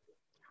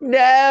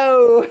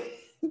 No,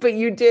 but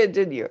you did,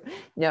 didn't you?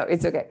 No,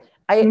 it's okay.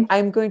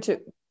 I'm going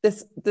to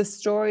the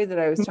story that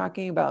I was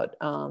talking about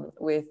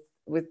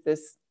with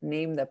this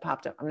name that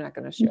popped up. I'm not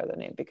going to share the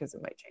name because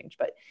it might change,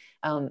 but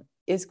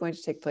is going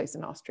to take place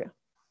in Austria.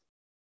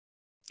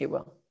 It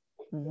will.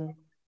 Mm-hmm.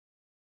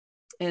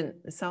 And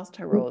South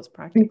Tyrol is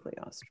practically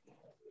Austria.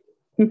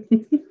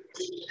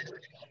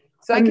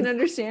 So I can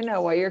understand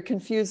now why you're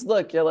confused.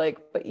 Look, you're like,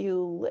 but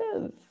you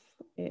live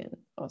in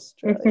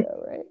Australia,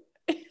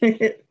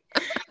 right?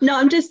 No,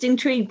 I'm just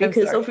intrigued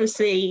because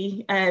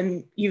obviously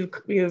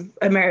you're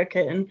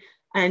American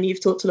and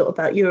you've talked a lot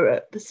about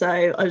Europe. So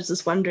I was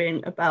just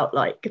wondering about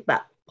like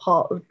that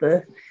part of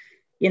the,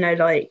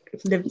 like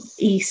the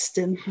East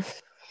and.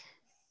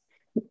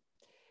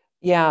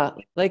 Yeah,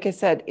 like I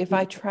said, if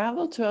I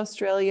traveled to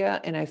Australia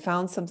and I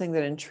found something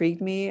that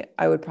intrigued me,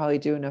 I would probably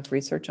do enough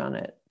research on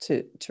it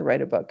to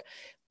write a book.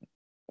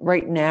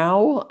 Right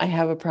now, I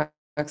have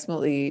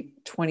approximately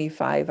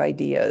 25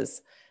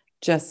 ideas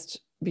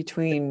just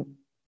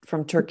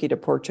from Turkey to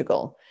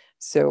Portugal.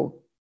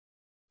 So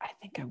I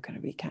think I'm going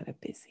to be kind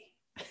of busy.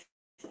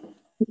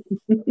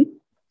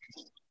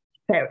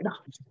 Fair enough.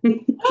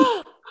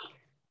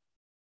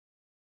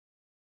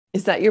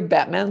 Is that your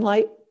Batman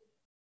light?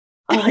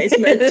 Oh, it's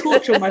a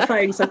torch on my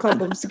phone, so I can't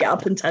bother to get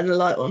up and turn the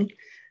light on.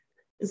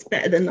 It's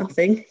better than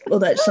nothing,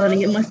 although it's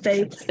shining in my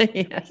face.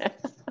 Yeah.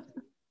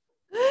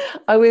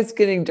 Oh, it's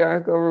getting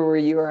dark over where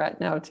you are at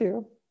now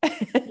too.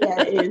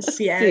 Yeah, it is.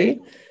 Yeah. See,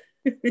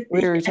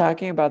 we were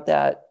talking about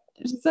that.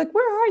 She's like,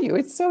 "Where are you?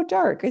 It's so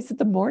dark." I said,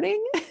 "The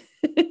morning."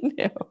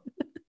 No.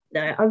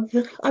 No,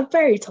 I'm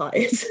very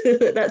tired.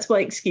 That's my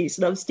excuse,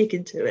 and I'm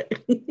sticking to it.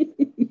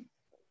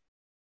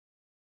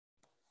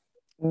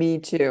 Me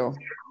too.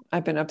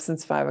 I've been up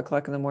since 5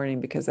 o'clock in the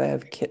morning because I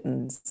have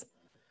kittens.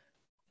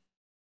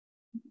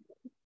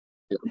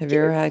 Have you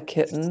ever had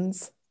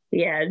kittens?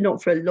 Yeah,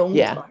 not for a long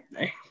time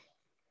though.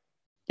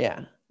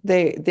 Yeah.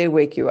 They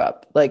wake you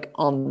up like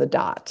on the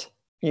dot,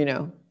 you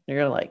know.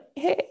 You're like,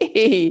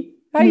 "Hey,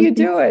 how you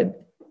doing?"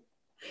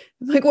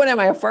 I'm like, "What am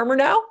I, a farmer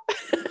now?"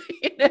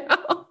 You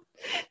know?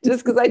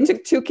 Just because I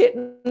took 2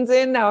 kittens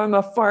in, now I'm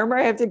a farmer.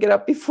 I have to get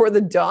up before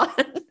the dawn.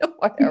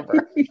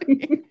 Whatever.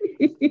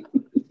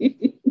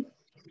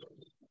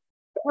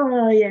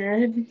 Oh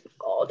yeah.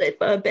 Oh, I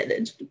bet they're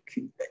just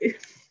cute though.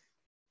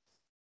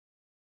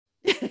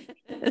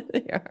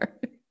 They are.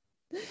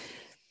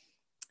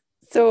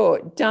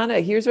 So, Donna,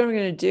 here's what I'm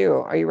going to do.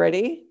 Are you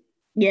ready?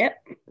 Yep.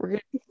 We're going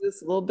to do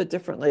this a little bit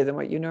differently than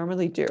what you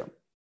normally do.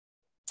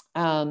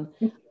 I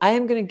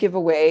am going to give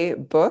away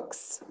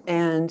books,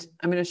 and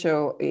I'm going to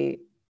show a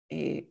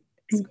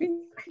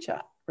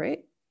screenshot,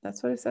 right?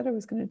 That's what I said I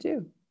was going to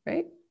do,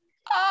 right?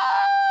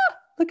 Ah,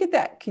 look at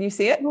that. Can you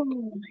see it?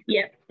 Oh,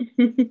 yep.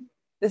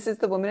 This is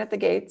The Woman at the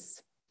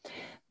Gates.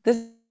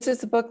 This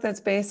is a book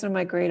that's based on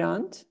my great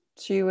aunt.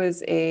 She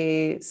was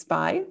a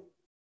spy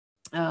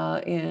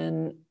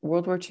in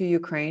World War II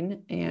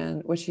Ukraine.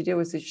 And what she did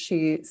was that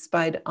she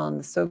spied on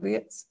the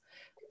Soviets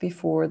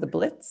before the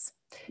Blitz.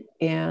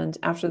 And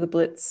after the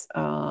Blitz,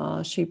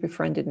 she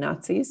befriended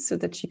Nazis so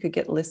that she could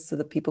get lists of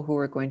the people who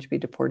were going to be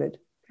deported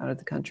out of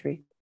the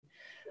country.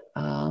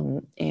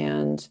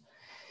 And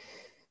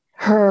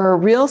her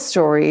real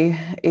story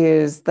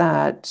is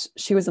that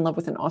she was in love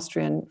with an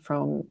Austrian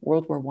from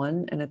World War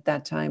I. And at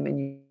that time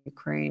in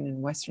Ukraine,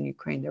 in Western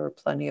Ukraine, there were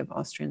plenty of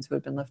Austrians who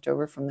had been left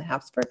over from the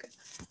Habsburg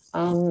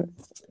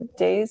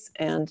days.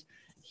 And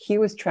he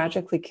was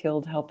tragically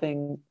killed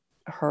helping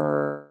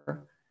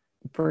her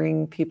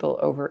bring people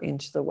over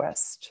into the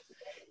West.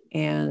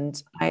 And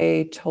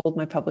I told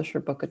my publisher,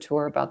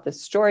 Bookouture, about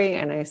this story.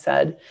 And I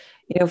said,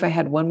 you know, if I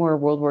had one more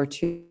World War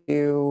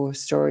II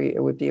story,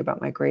 it would be about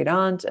my great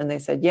aunt. And they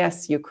said,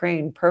 yes,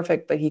 Ukraine,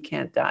 perfect, but he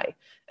can't die.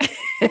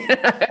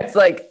 It's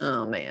like,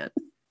 oh man.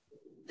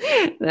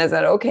 And I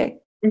said, okay.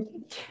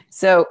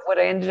 So what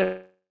I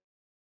ended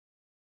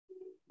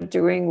up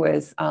doing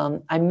was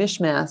I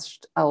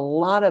mishmashed a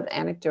lot of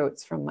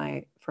anecdotes from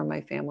my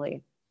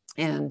family.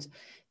 And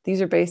these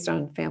are based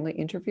on family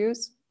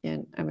interviews.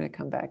 And I'm going to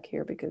come back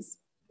here because,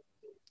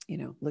 you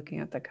know, looking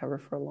at the cover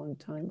for a long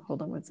time.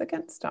 Hold on one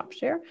second. Stop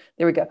share.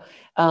 There we go.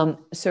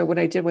 So what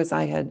I did was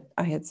I had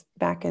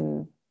back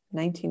in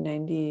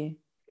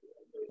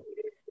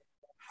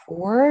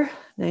 1994,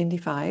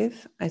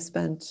 95, I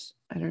spent,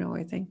 I don't know,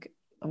 I think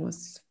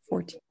almost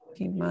 14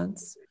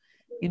 months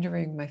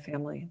interviewing my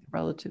family,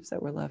 relatives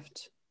that were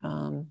left,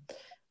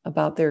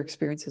 about their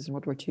experiences in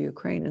World War II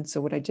Ukraine. And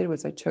so what I did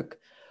was I took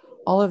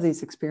all of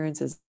these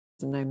experiences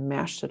and I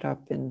mashed it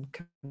up and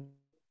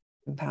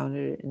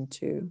compounded it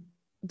into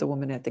The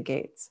Woman at the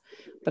Gates.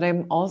 But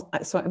I'm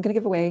going to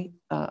give away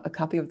a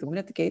copy of The Woman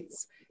at the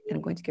Gates, and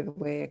I'm going to give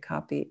away a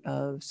copy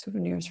of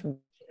Souvenirs from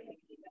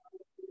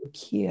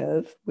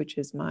Kiev, which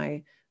is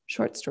my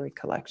short story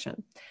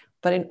collection.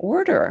 But in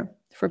order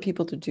for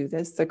people to do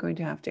this, they're going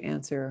to have to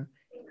answer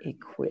a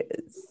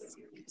quiz.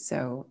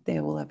 So they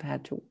will have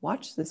had to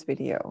watch this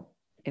video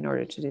in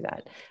order to do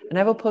that. And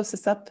I will post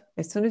this up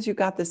as soon as you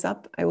got this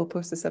up. I will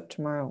post this up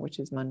tomorrow, which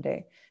is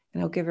Monday,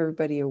 and I'll give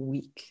everybody a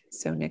week.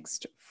 So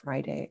next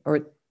Friday,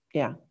 or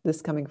yeah,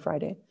 this coming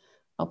Friday,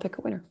 I'll pick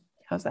a winner.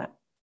 How's that?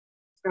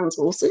 Sounds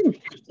awesome.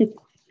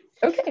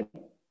 Okay,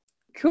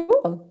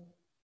 cool.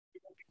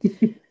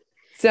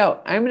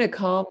 So I'm going to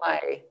call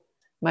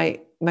my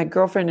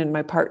girlfriend and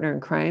my partner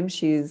in crime.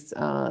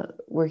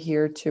 We're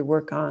here to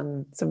work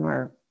on some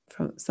of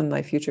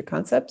my future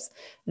concepts,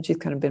 and she's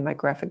kind of been my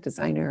graphic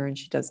designer, and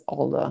she does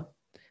all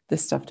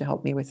this stuff to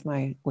help me with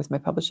my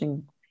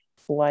publishing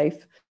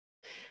life.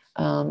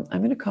 I'm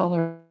going to call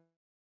her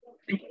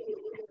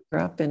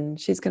up, and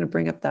she's going to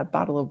bring up that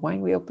bottle of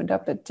wine we opened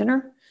up at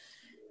dinner,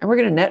 and we're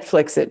going to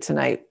Netflix it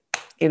tonight.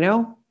 You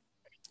know,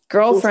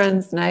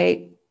 girlfriends'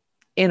 night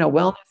in a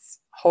wellness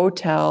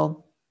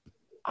hotel.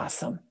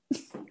 Awesome.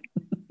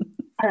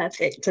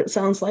 Perfect. It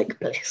sounds like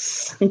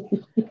bliss.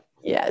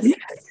 Yes.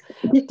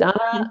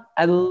 Donna,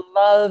 I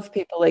love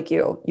people like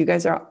you. You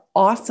guys are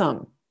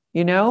awesome.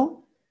 You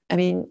know, I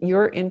mean,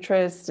 your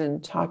interest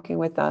in talking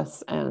with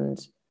us and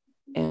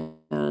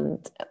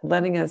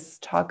letting us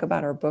talk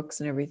about our books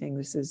and everything,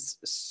 this is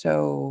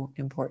so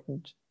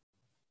important.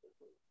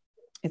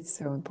 It's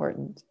so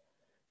important,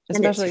 And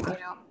it's especially,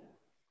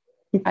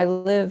 I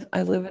live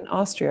in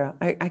Austria.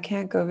 I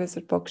can't go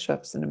visit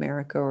bookshops in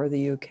America or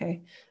the UK.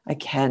 I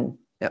can.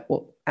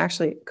 Well,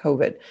 actually,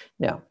 COVID.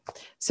 No.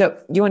 So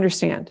you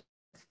understand.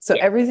 So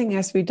yeah, everything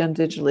has to be done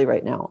digitally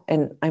right now.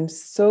 And I'm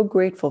so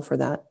grateful for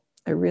that.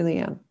 I really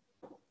am.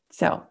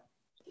 So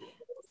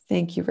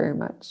thank you very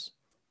much.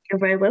 you're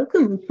very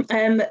welcome.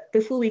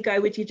 Before we go,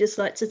 would you just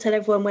like to tell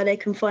everyone where they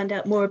can find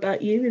out more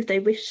about you if they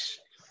wish?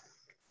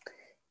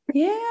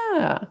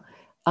 Yeah.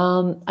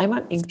 I'm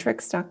on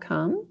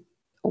inktricks.com,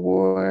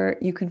 or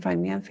you can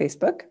find me on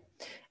Facebook.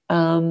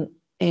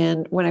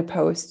 And when I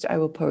post, I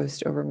will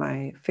post over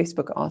my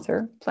Facebook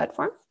author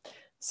platform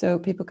so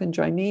people can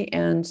join me.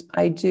 And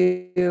I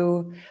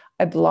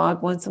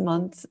blog once a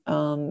month,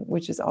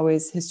 which is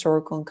always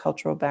historical and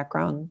cultural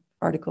background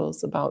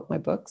articles about my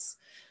books,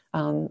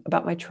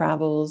 about my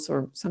travels,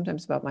 or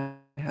sometimes about my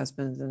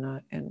husband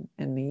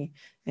and me,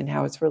 and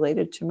how it's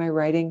related to my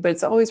writing. But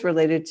it's always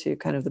related to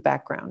kind of the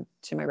background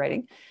to my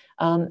writing.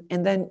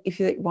 And then if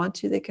you want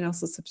to, they can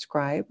also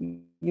subscribe.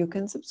 You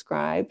can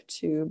subscribe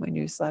to my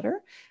newsletter.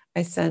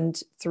 I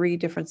send 3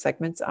 different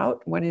segments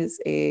out. One is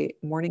a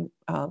Monday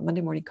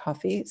morning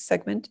coffee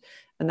segment,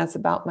 and that's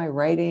about my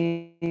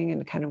writing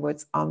and kind of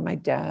what's on my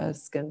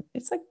desk. And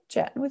it's like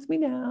chatting with me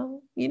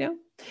now,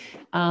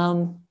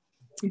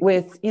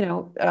 with,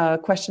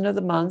 question of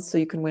the month. So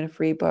you can win a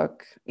free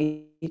book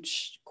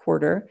each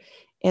quarter.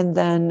 And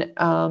then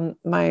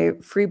my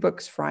Free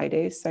Books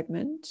Friday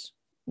segment,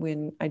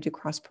 when I do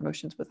cross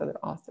promotions with other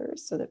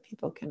authors so that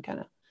people can kind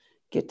of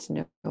get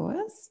to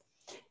know us.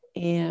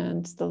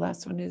 And the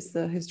last one is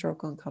the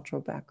historical and cultural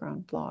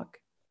background blog.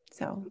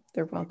 So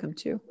they're welcome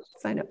to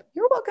sign up.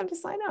 You're welcome to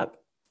sign up.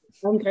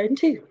 I'm going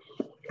to.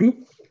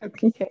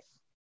 Okay.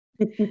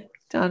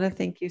 Donna,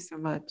 thank you so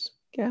much.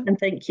 Yeah. And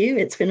thank you.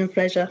 It's been a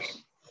pleasure.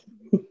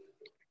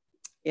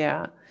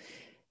 Yeah.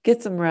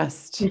 Get some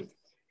rest.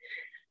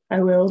 I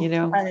will.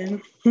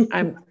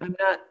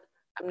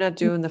 I'm not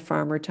doing the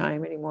farmer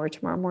time anymore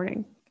tomorrow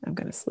morning. I'm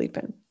going to sleep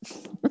in.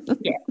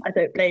 Yeah, I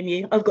don't blame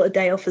you. I've got a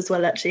day off as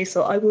well, actually,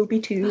 so I will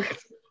be too.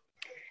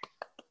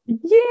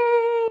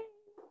 Yay!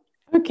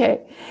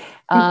 Okay.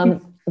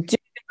 Do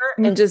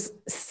and just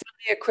send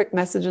me a quick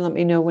message and let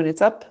me know when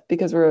it's up,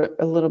 because we're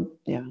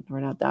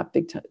not that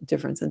big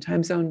difference in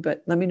time zone,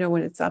 but let me know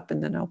when it's up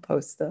and then I'll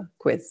post the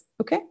quiz.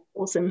 Okay.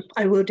 Awesome.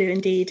 I will do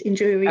indeed.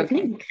 Enjoy your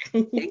evening.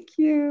 Thank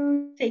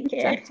you. Take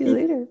care. Talk to you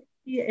later.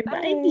 Yeah,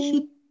 Bye.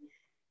 bye.